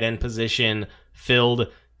that tight end position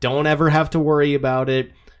filled. Don't ever have to worry about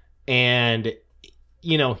it. And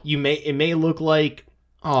it may look like,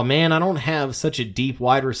 oh man, I don't have such a deep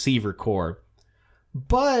wide receiver core.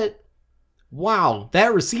 But wow,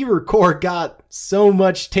 that receiver core got so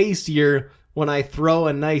much tastier when I throw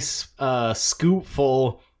a nice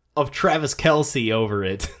scoopful of Travis Kelce over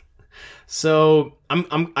it. So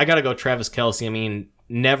I gotta go Travis Kelce. I mean,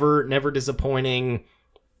 never disappointing.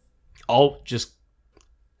 He's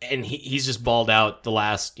just balled out the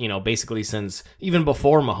last, basically since even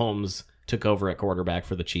before Mahomes took over at quarterback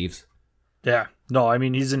for the Chiefs. Yeah. No, I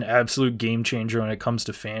mean, he's an absolute game changer when it comes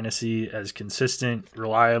to fantasy, as consistent,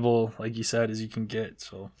 reliable, like you said, as you can get.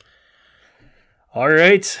 So, all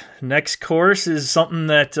right. Next course is something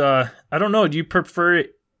that, I don't know. Do you prefer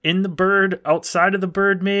it in the bird, outside of the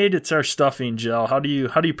bird made? It's our stuffing, Gel. How do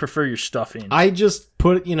you prefer your stuffing? I just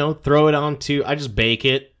put, throw it onto, I just bake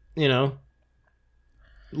it,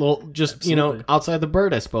 Absolutely. Outside the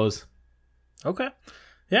bird, I suppose. Okay.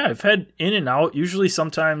 Yeah, I've had In-N-Out. Usually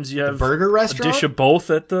sometimes you have the burger restaurant? A dish of both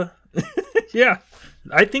at the... Yeah,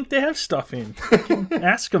 I think they have stuffing. You can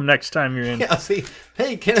ask them next time you're in. Yeah, see,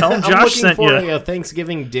 hey, tell them Josh sent you. I'm looking for a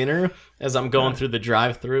Thanksgiving dinner as I'm going through the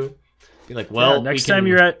drive-thru. Be like, well, next time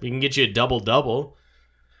you're at... We can get you a double-double.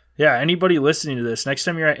 Yeah, anybody listening to this, next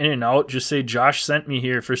time you're at In-N-Out, just say, Josh sent me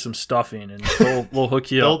here for some stuffing, and we'll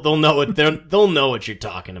hook you up. They'll know what you're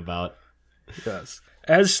talking about. Yes.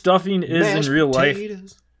 As stuffing is Mashed in real potatoes.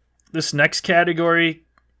 life, this next category,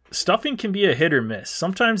 stuffing can be a hit or miss.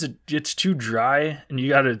 Sometimes it's too dry, and you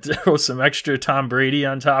got to throw some extra Tom Brady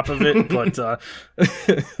on top of it. But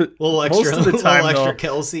little extra, most of the time, extra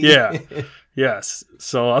Kelce. Yeah, yes.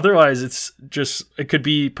 So otherwise, it could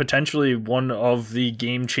be potentially one of the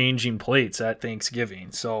game-changing plates at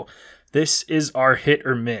Thanksgiving. So this is our hit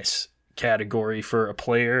or miss category for a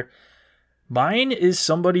player. Mine is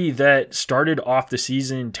somebody that started off the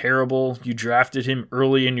season terrible. You drafted him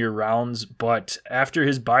early in your rounds, but after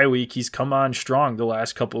his bye week, he's come on strong the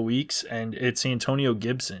last couple of weeks, and it's Antonio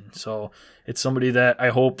Gibson. So it's somebody that I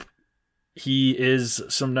hope he is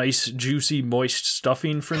some nice, juicy, moist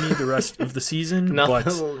stuffing for me the rest of the season.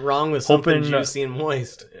 Nothing wrong with something juicy and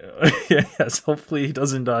moist. Yes, hopefully he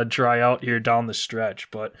doesn't dry out here down the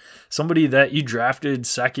stretch. But somebody that you drafted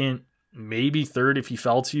second, maybe third if he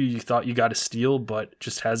fell to you, you thought you got a steal, but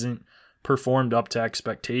just hasn't performed up to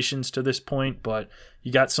expectations to this point. But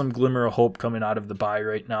you got some glimmer of hope coming out of the bye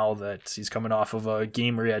right now that he's coming off of a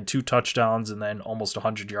game where he had 2 touchdowns and then almost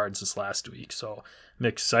 100 yards this last week. So I'm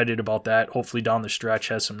excited about that. Hopefully down the stretch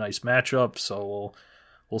has some nice matchups. So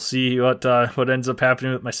we'll see what ends up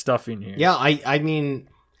happening with my stuffing here. Yeah, I mean,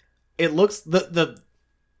 it looks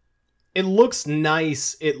it looks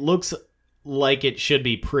nice. It looks like it should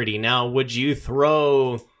be pretty. Now, would you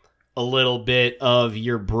throw a little bit of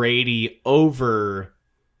your Brady over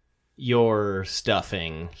your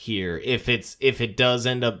stuffing here if it does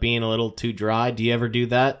end up being a little too dry? Do you ever do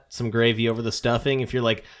that? Some gravy over the stuffing if you're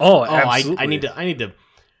like, absolutely. I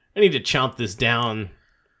need to chomp this down.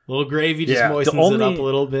 A little gravy just moistens it up a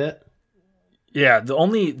little bit. Yeah,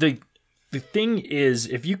 the thing is,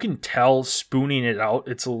 if you can tell spooning it out,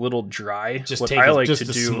 it's a little dry. Just what take I like just to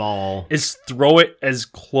a do small is throw it as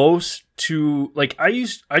close to, like, I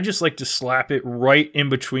just like to slap it right in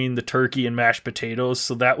between the turkey and mashed potatoes,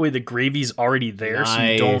 so that way the gravy's already there.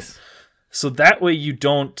 Nice. So that way you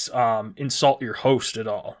don't insult your host at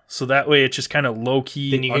all. So that way it's just kind of low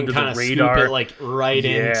key then you under can the kind of radar. scoop it like right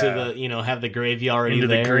into the have the gravy already into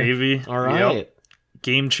there. the gravy. All right. Yep.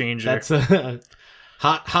 Game changer. That's a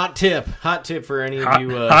hot tip for any of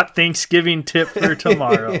you. Hot Thanksgiving tip for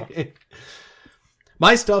tomorrow.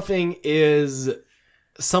 My stuffing is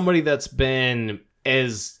somebody that's been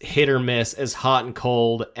as hit or miss, as hot and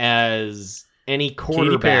cold as any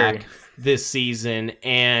quarterback this season,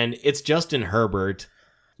 and it's Justin Herbert.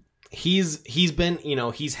 He's been,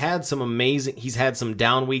 he's had some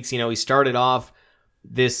down weeks. He started off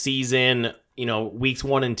this season, weeks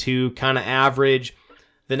 1 and 2 kind of average.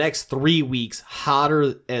 The next 3 weeks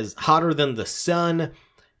hotter than the sun,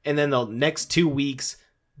 and then the next 2 weeks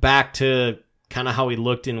back to kind of how he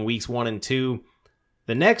looked in weeks 1 and 2.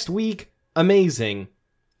 The next week amazing,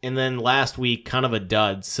 and then last week kind of a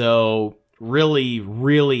dud. So really,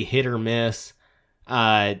 really hit or miss,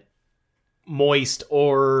 moist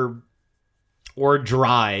or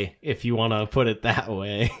dry, if you want to put it that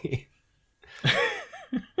way.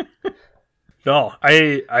 No,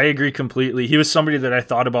 I agree completely. He was somebody that I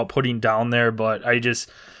thought about putting down there, but I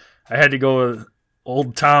had to go with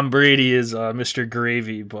old Tom Brady as Mr.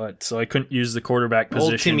 Gravy, but so I couldn't use the quarterback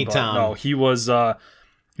position. Old Timmy Tom. No, he was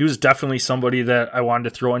definitely somebody that I wanted to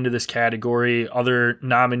throw into this category. Other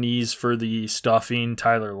nominees for the stuffing: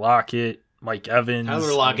 Tyler Lockett, Mike Evans.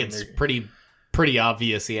 Tyler Lockett's pretty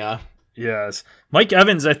obvious, yeah. Yes. Mike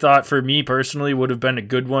Evans, I thought, for me personally, would have been a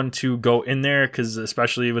good one to go in there, because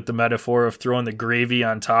especially with the metaphor of throwing the gravy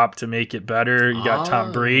on top to make it better. You got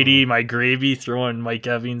Tom Brady, my gravy, throwing Mike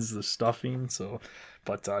Evans, the stuffing. So,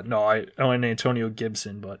 but no, I went Antonio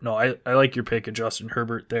Gibson. But no, I like your pick of Justin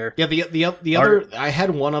Herbert there. Yeah, the other, I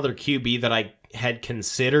had one other QB that I had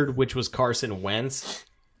considered, which was Carson Wentz.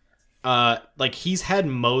 He's had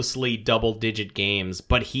mostly double-digit games,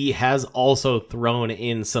 but he has also thrown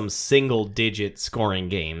in some single-digit scoring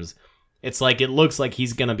games. It's like, it looks like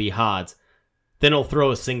he's gonna be hot, then he'll throw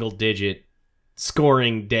a single-digit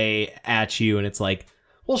scoring day at you, and it's like,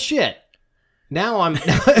 well, shit. Now I'm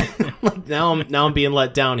now I'm being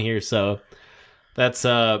let down here. So that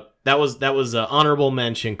was an honorable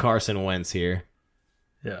mention, Carson Wentz here.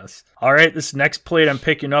 Yes. All right, this next plate I'm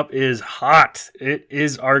picking up is hot. It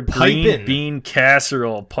is our green bean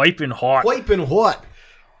casserole. Piping hot. Piping hot.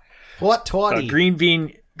 Hot toddy.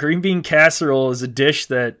 Green bean casserole is a dish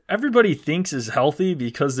that everybody thinks is healthy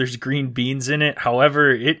because there's green beans in it.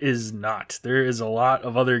 However, it is not. There is a lot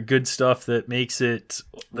of other good stuff that makes it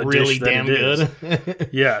the really dish that damn it is. good.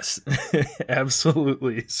 Yes,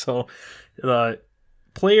 absolutely. So the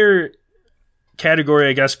player category,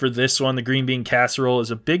 I guess, for this one, the green bean casserole, is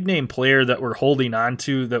a big name player that we're holding on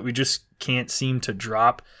to that we just can't seem to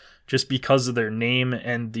drop just because of their name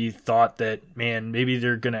and the thought that, man, maybe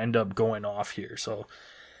they're going to end up going off here. So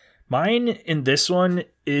mine in this one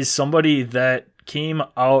is somebody that came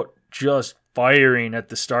out just firing at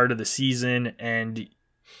the start of the season, and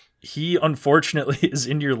he unfortunately is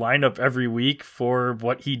in your lineup every week for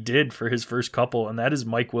what he did for his first couple, and that is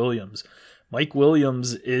Mike Williams. Mike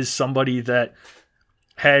Williams is somebody that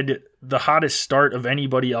had the hottest start of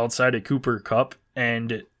anybody outside of Cooper Kupp,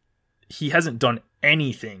 and he hasn't done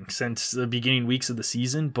anything since the beginning weeks of the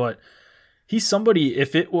season, but he's somebody,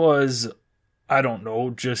 if it was, I don't know,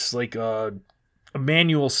 just like a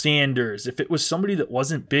Emmanuel Sanders, if it was somebody that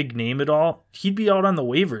wasn't big name at all, he'd be out on the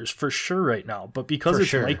waivers for sure right now. But because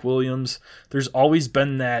it's Mike Williams, there's always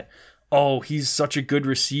been that, oh, he's such a good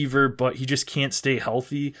receiver, but he just can't stay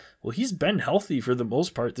healthy. Well, he's been healthy for the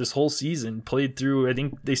most part this whole season. Played through, I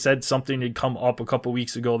think they said something had come up a couple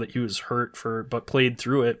weeks ago that he was hurt but played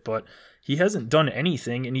through it. But he hasn't done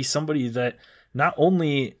anything, and he's somebody that not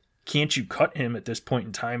only can't you cut him at this point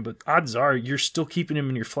in time, but odds are you're still keeping him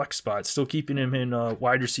in your flex spot, still keeping him in a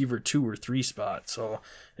wide receiver 2 or 3 spot. So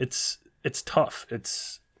it's tough.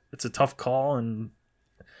 It's a tough call, and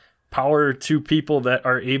power to people that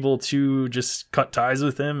are able to just cut ties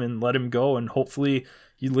with him and let him go. And hopefully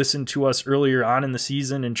you listened to us earlier on in the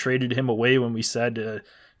season and traded him away when we said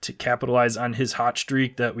to capitalize on his hot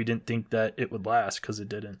streak that we didn't think that it would last, because it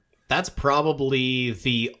didn't. That's probably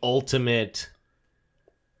the ultimate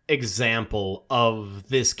example of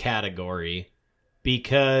this category,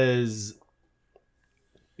 because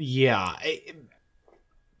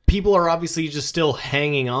people are obviously just still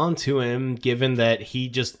hanging on to him, given that he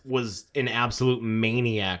just was an absolute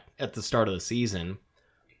maniac at the start of the season.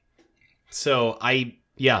 So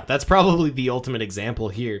that's probably the ultimate example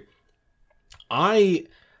here.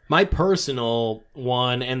 My personal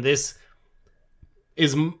one, and this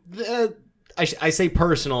is, I say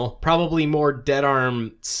personal, probably more Dead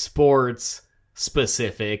Arm Sports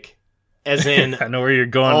specific, as in I know where you're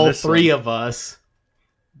going. All three of us,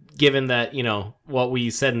 given that, what we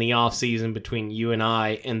said in the offseason between you and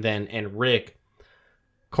I and Rick,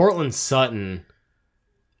 Courtland Sutton,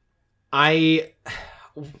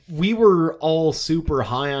 we were all super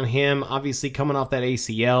high on him, obviously coming off that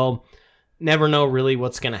ACL. Never know really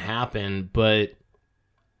what's going to happen, but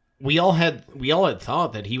we all had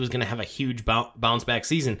thought that he was going to have a huge bounce back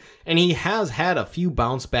season, and he has had a few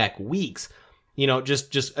bounce back weeks.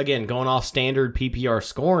 Just again, going off standard PPR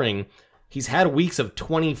scoring, he's had weeks of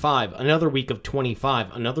 25, another week of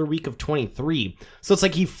 25, another week of 23. So it's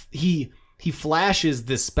like he flashes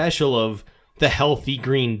this special of the healthy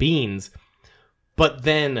green beans, but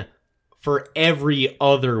then for every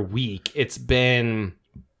other week, it's been,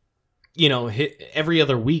 every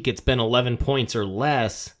other week it's been 11 points or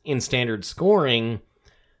less in standard scoring.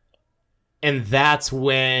 And that's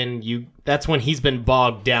when he's been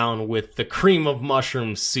bogged down with the cream of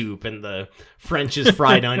mushroom soup and the French's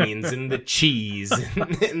fried onions and the cheese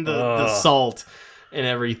and the salt and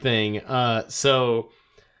everything. So,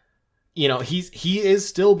 he is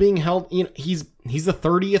still being held. He's the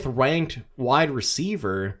 30th ranked wide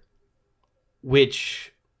receiver,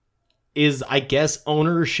 which is, I guess,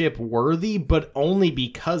 ownership worthy, but only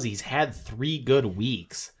because he's had 3 good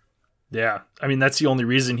weeks. Yeah, I mean, that's the only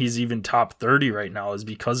reason he's even top 30 right now, is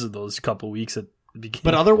because of those couple weeks at the beginning.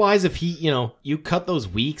 But otherwise, if he, you cut those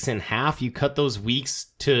weeks in half, you cut those weeks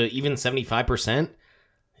to even 75%,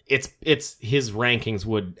 it's his rankings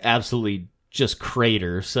would absolutely just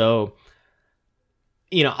crater. So,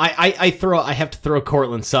 I have to throw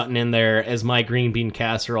Courtland Sutton in there as my green bean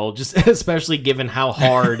casserole, just especially given how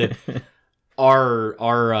hard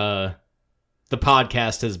our the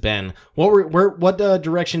podcast has been. What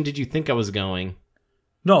direction did you think I was going?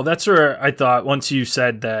 No, that's where I thought, once you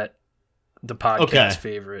said that the podcast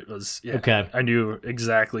favorite was, okay, I knew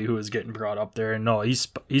exactly who was getting brought up there. And no, he's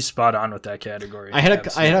spot on with that category. I had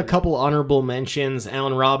a couple honorable mentions.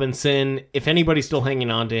 Allen Robinson, if anybody's still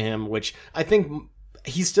hanging on to him, which I think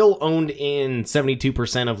he's still owned in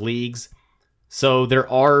 72% of leagues. So there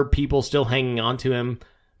are people still hanging on to him,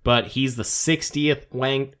 but he's the 60th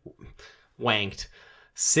ranked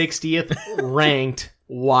 60th ranked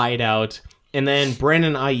wideout. And then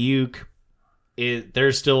Brandon Ayuk,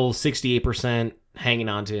 there's still 68% hanging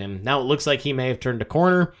on to him. Now it looks like he may have turned a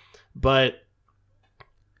corner, but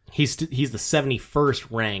he's the 71st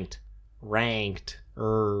ranked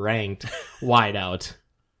wideout.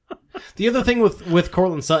 The other thing with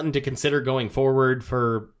Courtland Sutton to consider going forward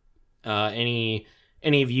for any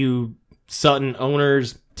of you Sutton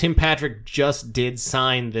owners, Tim Patrick just did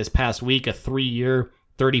sign this past week a 3-year,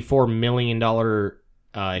 $34 million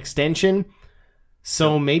extension.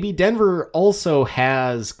 So maybe Denver also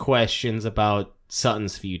has questions about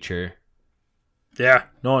Sutton's future. Yeah,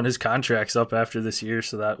 no, and his contract's up after this year,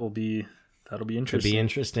 so that'll be interesting. Could be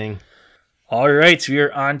interesting. All right, so we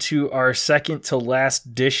are on to our second to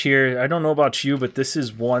last dish here. I don't know about you, but this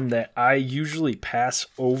is one that I usually pass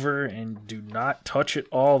over and do not touch at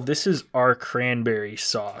all. This is our cranberry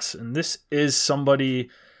sauce, and this is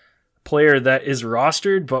player that is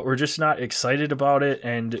rostered, but we're just not excited about it.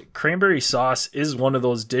 And cranberry sauce is one of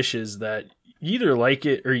those dishes that you either like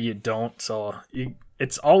it or you don't. So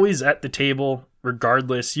it's always at the table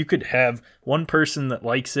regardless. You could have one person that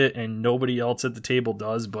likes it and nobody else at the table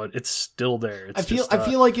does, but it's still there. It's I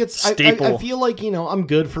feel like it's staple. I feel like, I'm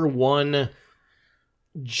good for one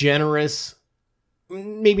generous,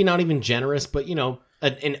 maybe not even generous, but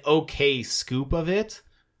an okay scoop of it.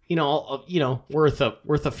 Worth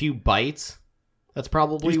a few bites. That's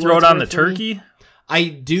probably. You throw it on the turkey. I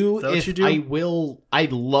do. I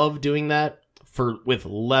love doing that with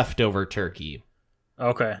leftover turkey.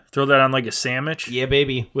 Okay, throw that on like a sandwich. Yeah,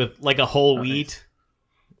 baby, with like a whole wheat.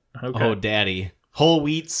 Okay. Oh, daddy, whole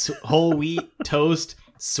wheat toast,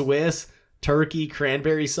 Swiss turkey,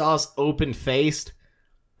 cranberry sauce, open faced.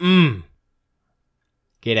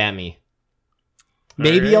 Get at me.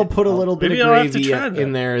 Maybe right. I'll put a little bit of gravy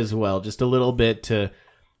in there as well. Just a little bit to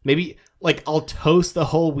maybe like I'll toast the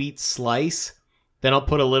whole wheat slice. Then I'll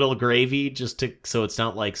put a little gravy so it's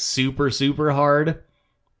not like super, super hard.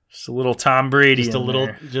 Just a little Tom Brady. Just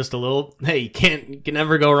a little. Hey, you can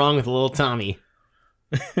never go wrong with a little Tommy.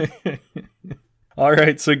 All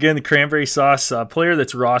right. So again, the cranberry sauce player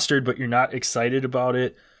that's rostered, but you're not excited about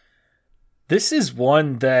it. This is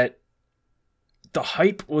one that the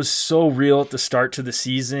hype was so real at the start to the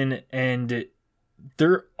season, and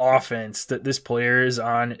their offense that this player is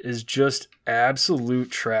on is just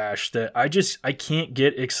absolute trash that I can't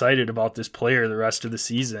get excited about this player the rest of the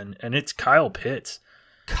season. And it's Kyle Pitts.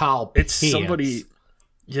 It's somebody,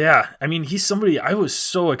 yeah. I mean, he's somebody I was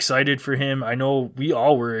so excited for him. I know we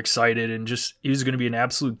all were excited and just he was going to be an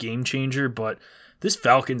absolute game changer, but this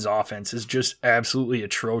Falcons offense is just absolutely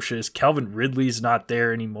atrocious. Calvin Ridley's not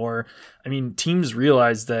there anymore. I mean, teams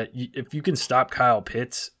realize that if you can stop Kyle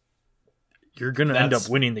Pitts, you're going to end up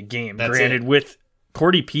winning the game. Granted, with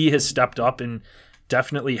Cordy P has stepped up and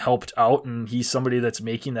definitely helped out, and he's somebody that's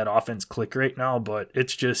making that offense click right now, but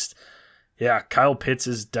it's just, yeah, Kyle Pitts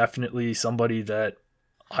is definitely somebody that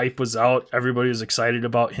hype was out. Everybody was excited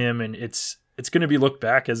about him, and it's going to be looked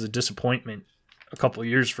back as a disappointment a couple of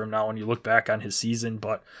years from now when you look back on his season.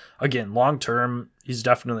 But again, long term, he's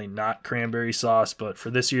definitely not cranberry sauce. But for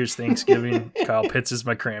this year's Thanksgiving, Kyle Pitts is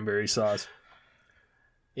my cranberry sauce.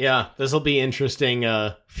 Yeah, this will be interesting.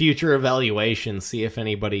 Future evaluation. See if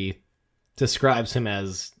anybody describes him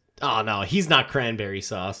as, oh no, he's not cranberry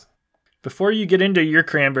sauce. Before you get into your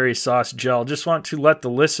cranberry sauce, Jell, just want to let the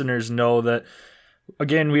listeners know that,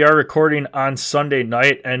 again, we are recording on Sunday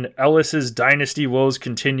night, and Ellis's dynasty woes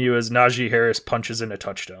continue as Najee Harris punches in a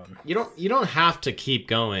touchdown. You don't have to keep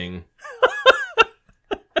going.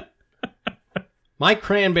 My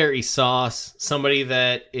cranberry sauce, somebody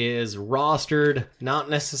that is rostered,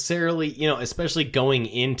 not necessarily, especially going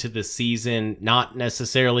into the season, not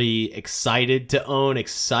necessarily excited to own,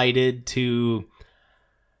 excited to,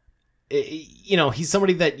 he's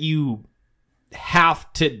somebody that you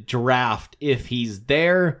have to draft if he's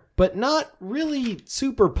there, but not really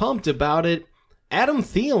super pumped about it. Adam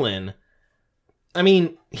Thielen. I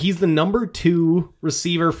mean, he's the number 2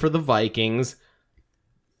 receiver for the Vikings.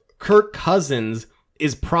 Kirk Cousins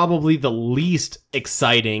is probably the least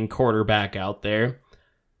exciting quarterback out there,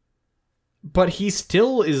 but he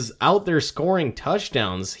still is out there scoring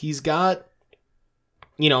touchdowns. He's got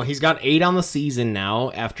 8 on the season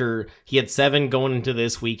now. After he had 7 going into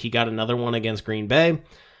this week, he got another one against Green Bay.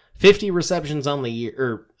 50 receptions on the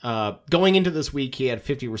year. Going into this week, he had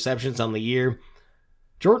 50 receptions on the year.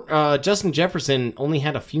 Justin Jefferson only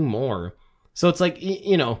had a few more. So it's like,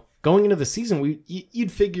 going into the season,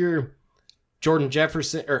 you'd figure Jordan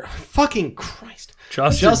Jefferson, or fucking Christ.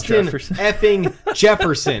 Justin Jefferson. Effing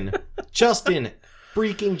Jefferson. Justin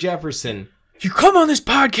freaking Jefferson. You come on this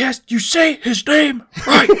podcast, you say his name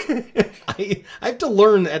right. I have to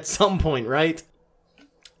learn at some point, right?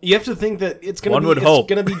 You have to think that it's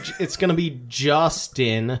gonna be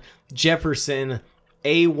Justin Jefferson,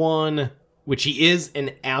 A1, which he is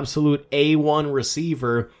an absolute A1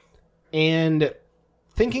 receiver, and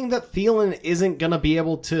thinking that Thielen isn't gonna be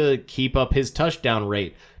able to keep up his touchdown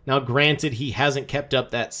rate. Now, granted, he hasn't kept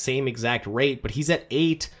up that same exact rate, but he's at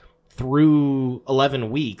 8 through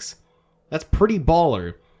 11 weeks. That's pretty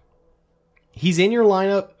baller. He's in your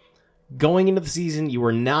lineup going into the season. You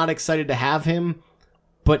were not excited to have him,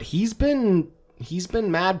 but he's been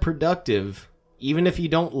mad productive. Even if you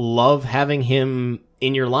don't love having him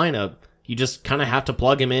in your lineup, you just kind of have to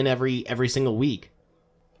plug him in every single week.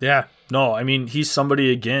 Yeah, no, I mean, he's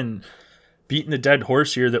somebody, again, beating the dead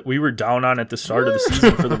horse here that we were down on at the start of the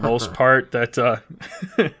season for the most part, that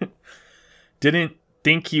didn't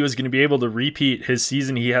think he was going to be able to repeat his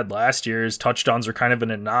season he had last year. His touchdowns are kind of an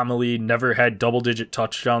anomaly, never had double-digit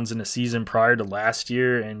touchdowns in a season prior to last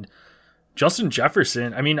year. And Justin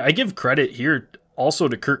Jefferson, I mean, I give credit here also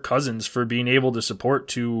to Kirk Cousins for being able to support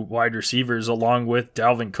 2 wide receivers along with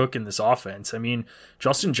Dalvin Cook in this offense. I mean,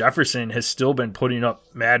 Justin Jefferson has still been putting up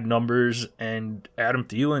mad numbers, and Adam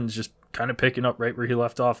Thielen's just kind of picking up right where he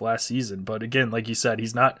left off last season. But again, like you said,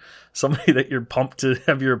 he's not somebody that you're pumped to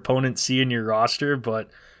have your opponent see in your roster, but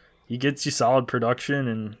he gets you solid production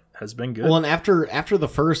and has been good. Well, and after the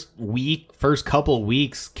first couple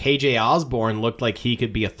weeks, KJ Osborne looked like he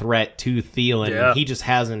could be a threat to Thielen. Yeah. He just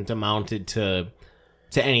hasn't amounted to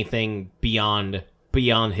anything beyond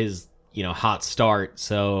his hot start.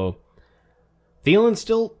 So Thielen's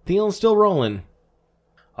still rolling.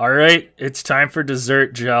 All right, it's time for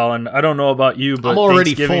dessert, Jell, and I don't know about you, but I'm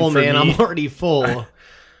already Thanksgiving full, man. Me, I'm already full.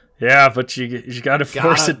 Yeah, but you got to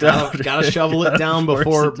force it down. Gotta shovel it down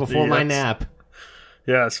before my nap.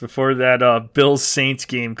 Yes, before that Bills Saints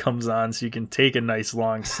game comes on, so you can take a nice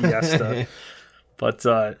long siesta. But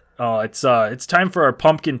it's time for our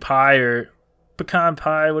pumpkin pie or pecan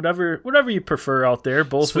pie, whatever you prefer out there.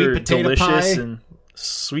 Both sweet are delicious pie. And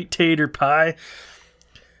sweet tater pie.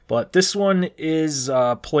 But this one is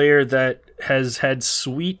a player that has had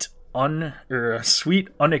sweet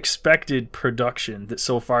unexpected production that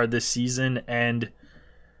so far this season, and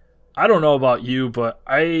I don't know about you, but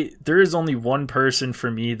there is only one person for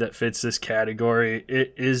me that fits this category.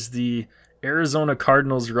 It is the Arizona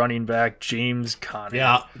Cardinals running back James Conner.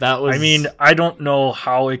 Yeah, that was. I mean, I don't know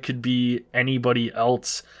how it could be anybody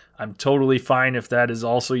else. I'm totally fine if that is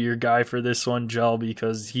also your guy for this one, Jell,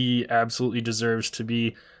 because he absolutely deserves to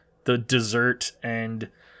be the dessert. And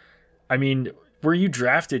I mean, where you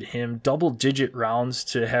drafted him double-digit rounds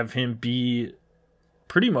to have him be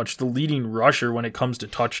pretty much the leading rusher when it comes to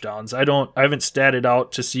touchdowns. I haven't statted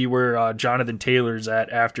out to see where Jonathan Taylor's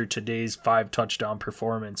at after today's 5 touchdown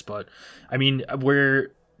performance, but I mean, where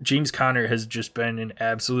James Conner has just been an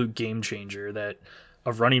absolute game changer, that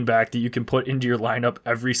a running back that you can put into your lineup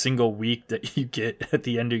every single week that you get at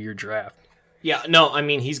the end of your draft. Yeah, no, I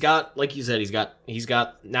mean, he's got, like you said, he's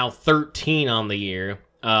got now 13 on the year.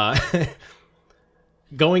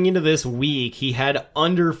 Going into this week, he had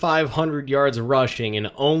under 500 yards rushing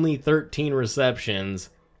and only 13 receptions,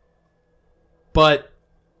 but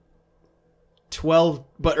a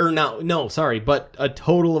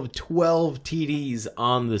total of 12 TDs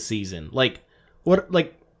on the season.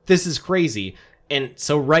 This is crazy. And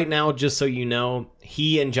so right now, just so you know,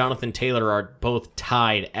 he and Jonathan Taylor are both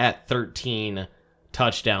tied at 13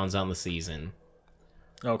 touchdowns on the season.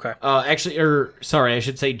 Okay. I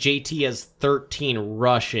should say JT has 13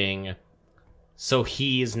 rushing, so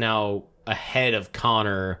he is now ahead of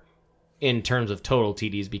Conner in terms of total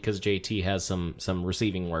TDs because JT has some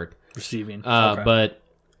receiving work. Okay. But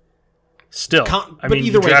still,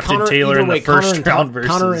 either way, Taylor in the first round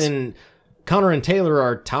versus Conner and Taylor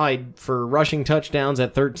are tied for rushing touchdowns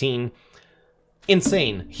at 13.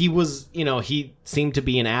 Insane. He seemed to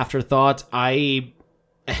be an afterthought.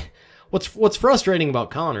 What's frustrating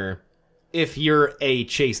about Conner, if you're a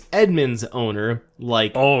Chase Edmonds owner,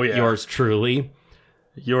 like yours truly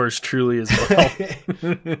as well.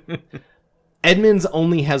 Edmonds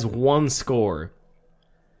only has one score.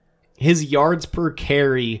 His yards per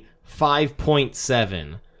carry,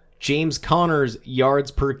 5.7. James Conner's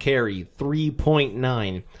yards per carry,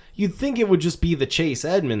 3.9. You'd think it would just be the Chase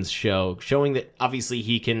Edmonds show, showing that obviously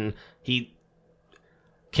he can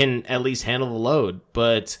at least handle the load,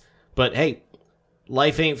 but hey,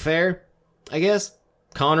 life ain't fair, I guess.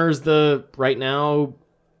 Conner's right now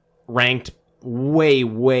ranked way,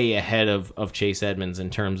 way ahead of Chase Edmonds in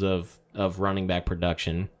terms of running back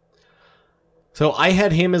production. So I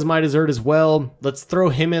had him as my dessert as well. Let's throw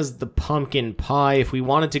him as the pumpkin pie. If we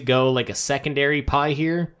wanted to go like a secondary pie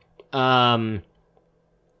here, like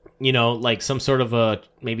some sort of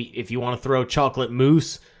maybe if you want to throw chocolate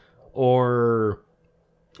mousse or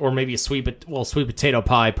maybe a sweet potato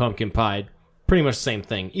pie, pumpkin pie, pretty much the same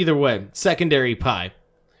thing. Either way, secondary pie.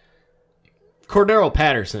 Cordero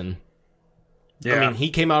Patterson. Yeah, I mean,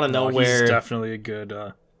 he came out of nowhere. He's definitely a good.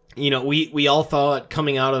 We all thought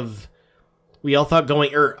coming out of the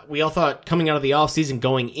offseason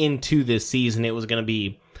going into this season, it was going to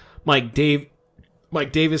be Mike Davis,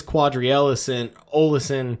 Quadri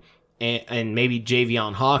Olison, and maybe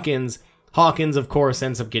Javion Hawkins. Hawkins, of course,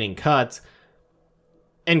 ends up getting cut.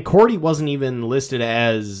 And Cordy wasn't even listed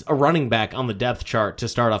as a running back on the depth chart to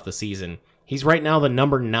start off the season. He's right now the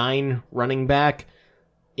number 9 running back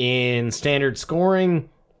in standard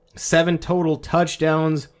scoring, 7 total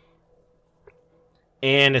touchdowns.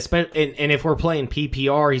 And if we're playing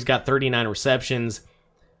PPR, he's got 39 receptions,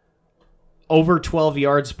 over 12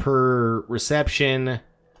 yards per reception.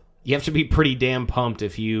 You have to be pretty damn pumped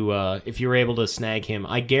if you're able to snag him.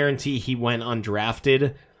 I guarantee he went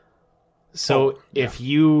undrafted. So if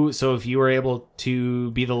you were able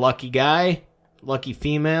to be the lucky guy, lucky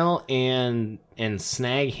female, and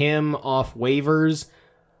snag him off waivers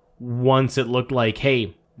once it looked like,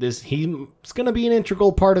 hey, he's gonna be an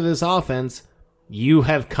integral part of this offense, you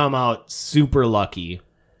have come out super lucky.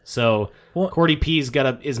 So Cordy P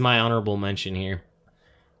is my honorable mention here.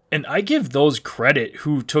 And I give those credit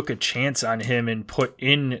who took a chance on him and put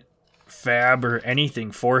in fab or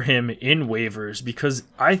anything for him in waivers, because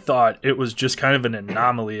I thought it was just kind of an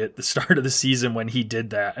anomaly at the start of the season when he did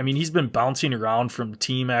that. I mean, he's been bouncing around from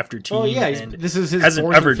team after team. Oh yeah, this is his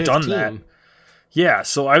hasn't ever done team. that. Yeah,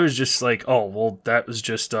 so I was just like, oh well, that was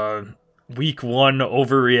just week one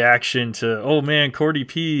overreaction to, oh man, Cordy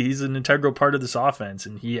P, he's an integral part of this offense,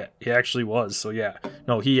 and he actually was. So yeah,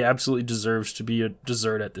 no, he absolutely deserves to be a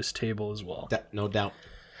dessert at this table as well. No doubt.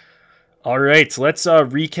 All right, let's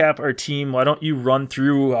recap our team. Why don't you run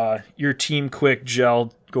through your team quick,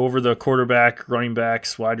 Gel? Go over the quarterback, running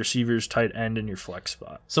backs, wide receivers, tight end, and your flex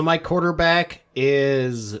spot. So my quarterback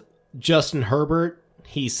is Justin Herbert.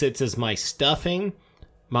 He sits as my stuffing.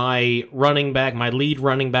 My running back, my lead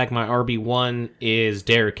running back, my RB1 is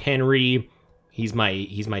Derrick Henry. He's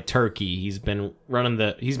my turkey. He's been running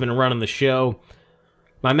the show.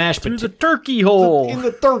 My mashed through the turkey hole. In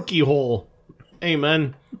the turkey hole.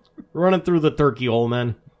 Amen. Running through the turkey hole,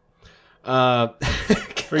 man. Are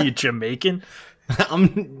you Jamaican? That's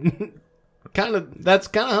kind of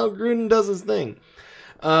how Gruden does his thing.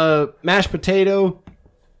 Mashed potato.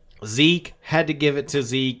 Zeke, had to give it to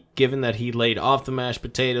Zeke, given that he laid off the mashed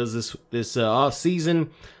potatoes this off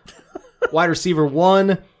season. Wide receiver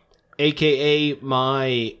 1, aka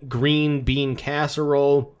my green bean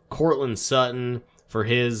casserole, Cortland Sutton, for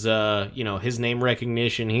his his name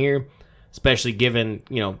recognition here, especially given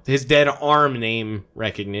his dead arm name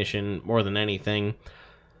recognition more than anything.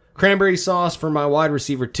 Cranberry sauce for my wide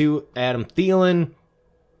receiver 2, Adam Thielen.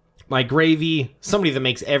 My gravy, somebody that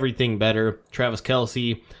makes everything better, Travis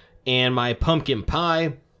Kelce. And my pumpkin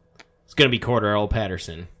pie is going to be Cordell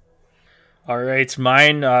Patterson. All right,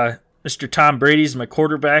 mine, Mr. Tom Brady's my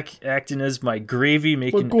quarterback, acting as my gravy,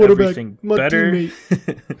 making everything better.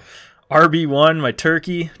 RB1, my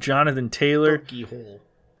turkey, Jonathan Taylor. Turkey hole.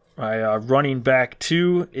 My running back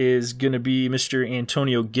 2 is going to be Mr.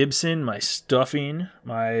 Antonio Gibson, my stuffing.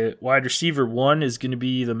 My wide receiver 1 is going to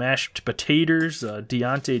be the mashed potatoes,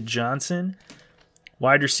 Deontay Johnson.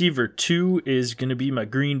 Wide receiver 2 is going to be my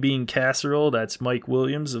green bean casserole. That's Mike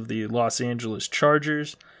Williams of the Los Angeles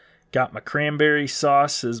Chargers. Got my cranberry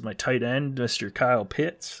sauce as my tight end, Mr. Kyle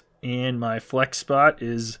Pitts. And my flex spot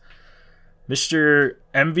is Mr.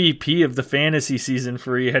 MVP of the fantasy season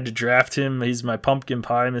for you had to draft him. He's my pumpkin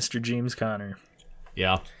pie, Mr. James Conner.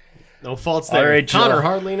 Yeah. No faults there. All right, Conner Joe.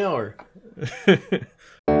 hardly know her.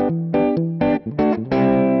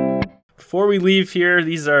 Before we leave here,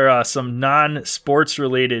 these are some non-sports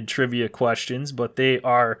related trivia questions, but they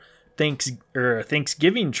are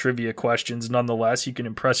Thanksgiving trivia questions nonetheless. You can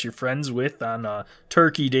impress your friends with on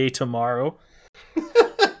Turkey Day tomorrow.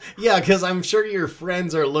 Yeah, because I'm sure your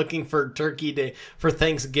friends are looking for Turkey Day for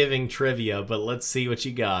Thanksgiving trivia, but let's see what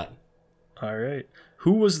you got. All right.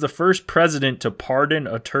 Who was the first president to pardon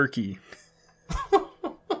a turkey?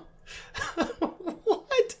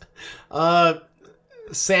 What?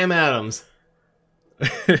 Sam Adams.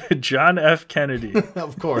 John F. Kennedy.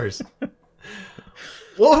 Of course.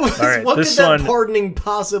 What could that pardoning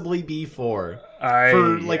possibly be for?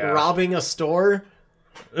 Robbing a store?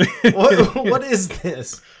 What is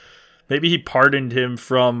this? Maybe he pardoned him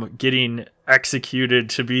from getting executed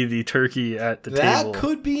to be the turkey at the table. That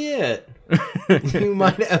could be it. You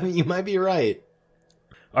might be right.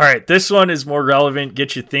 All right, this one is more relevant.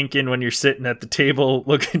 Get you thinking when you're sitting at the table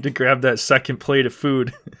looking to grab that second plate of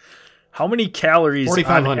food. How many calories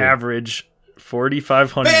on average?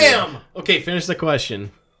 4,500. Bam! Okay, finish the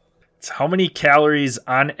question. It's how many calories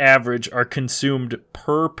on average are consumed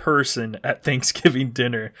per person at Thanksgiving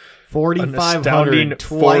dinner? 4,500.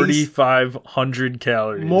 4,500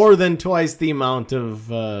 calories. More than twice the amount of,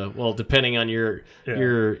 depending on your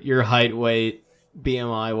height, weight,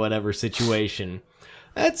 BMI, whatever situation.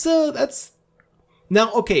 That's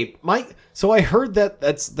now okay. So I heard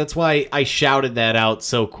that's why I shouted that out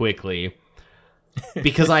so quickly,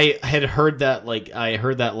 because I had heard that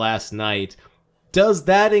last night. Does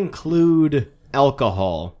that include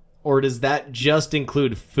alcohol, or does that just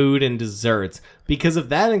include food and desserts? Because if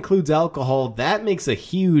that includes alcohol, that makes a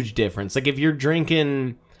huge difference. Like if you're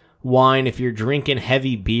drinking wine, if you're drinking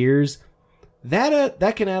heavy beers,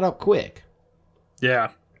 that can add up quick. Yeah,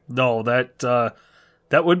 no,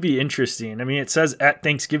 that would be interesting. I mean, it says at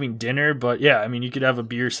Thanksgiving dinner, but yeah, I mean, you could have a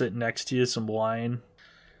beer sitting next to you, some wine.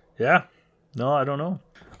 Yeah. No, I don't know.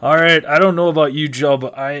 All right. I don't know about you, Joe,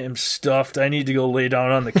 but I am stuffed. I need to go lay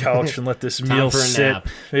down on the couch and let this meal sit. Nap.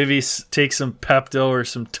 Maybe take some Pepto or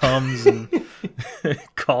some Tums and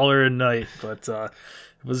call her a night. But it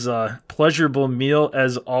was a pleasurable meal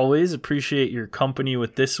as always. Appreciate your company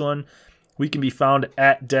with this one. We can be found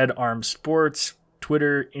at Dead Arm Sports.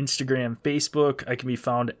 Twitter, Instagram, Facebook. I can be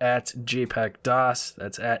found at JPECDAS.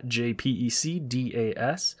 That's at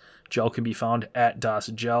JPECDAS. Gel can be found at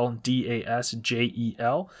DasGel,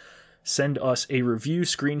 DASJEL. send us a review,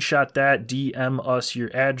 screenshot that, DM us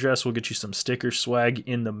your address. We'll get you some sticker swag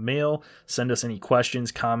in the mail. Send us any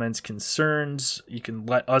questions, comments, concerns. You can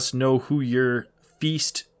let us know who your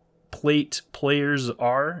feast plate players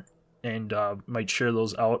are, and might share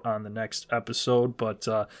those out on the next episode. But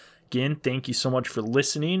again, thank you so much for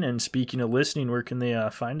listening. And speaking of listening, where can they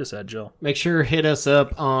find us at, Joe? Make sure to hit us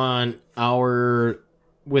up on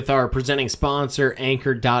with our presenting sponsor,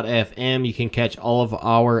 Anchor.fm. You can catch all of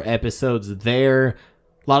our episodes there.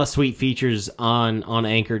 A lot of sweet features on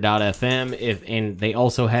Anchor.fm. And they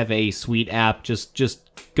also have a sweet app. Just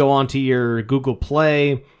go onto your Google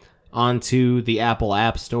Play, onto the Apple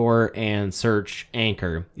App Store, and search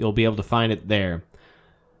Anchor. You'll be able to find it there.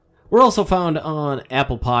 We're also found on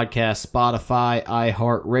Apple Podcasts, Spotify,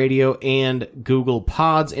 iHeartRadio, and Google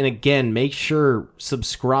Pods. And again, make sure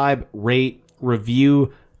subscribe, rate,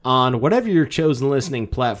 review on whatever your chosen listening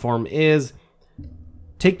platform is.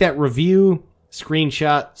 Take that review,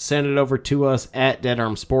 screenshot, send it over to us at Dead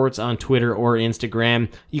Arm Sports on Twitter or Instagram.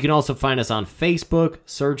 You can also find us on Facebook,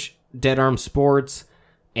 search Dead Arm Sports,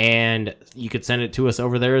 and you could send it to us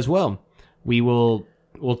over there as well. We'll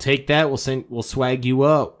take that. We'll swag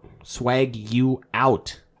you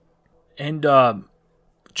out. And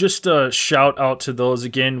just a shout out to those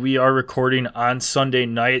again. We are recording on Sunday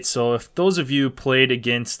night, so if those of you played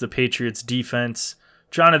against the Patriots defense,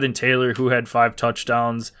 Jonathan Taylor, who had 5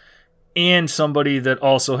 touchdowns, and somebody that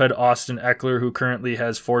also had Austin Eckler, who currently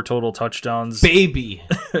has 4 total touchdowns. Baby.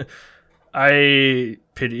 I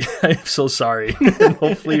pity. I'm so sorry. And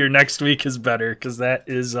hopefully your next week is better, because that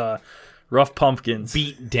is rough pumpkins.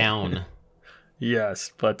 Beat down.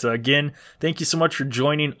 Yes, but again, thank you so much for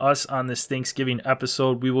joining us on this Thanksgiving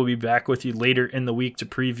episode. We will be back with you later in the week to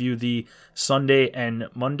preview the Sunday and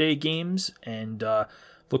Monday games, and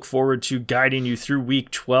look forward to guiding you through Week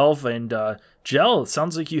 12. And Jell, it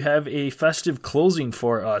sounds like you have a festive closing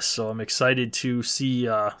for us, so I'm excited to see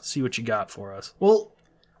what you got for us. Well,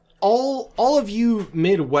 all of you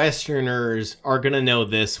Midwesterners are gonna know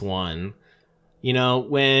this one. You know,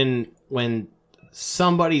 when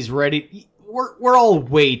somebody's ready. We're all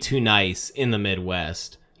way too nice in the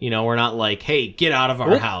Midwest. You know, we're not like, hey, get out of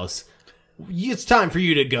our house. It's time for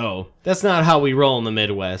you to go. That's not how we roll in the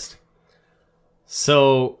Midwest.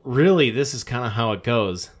 So, really, this is kind of how it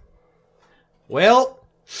goes. Well,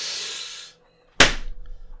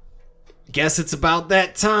 guess it's about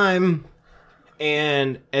that time.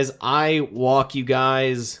 And as I walk you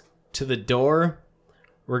guys to the door,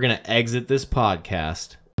 we're going to exit this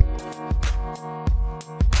podcast.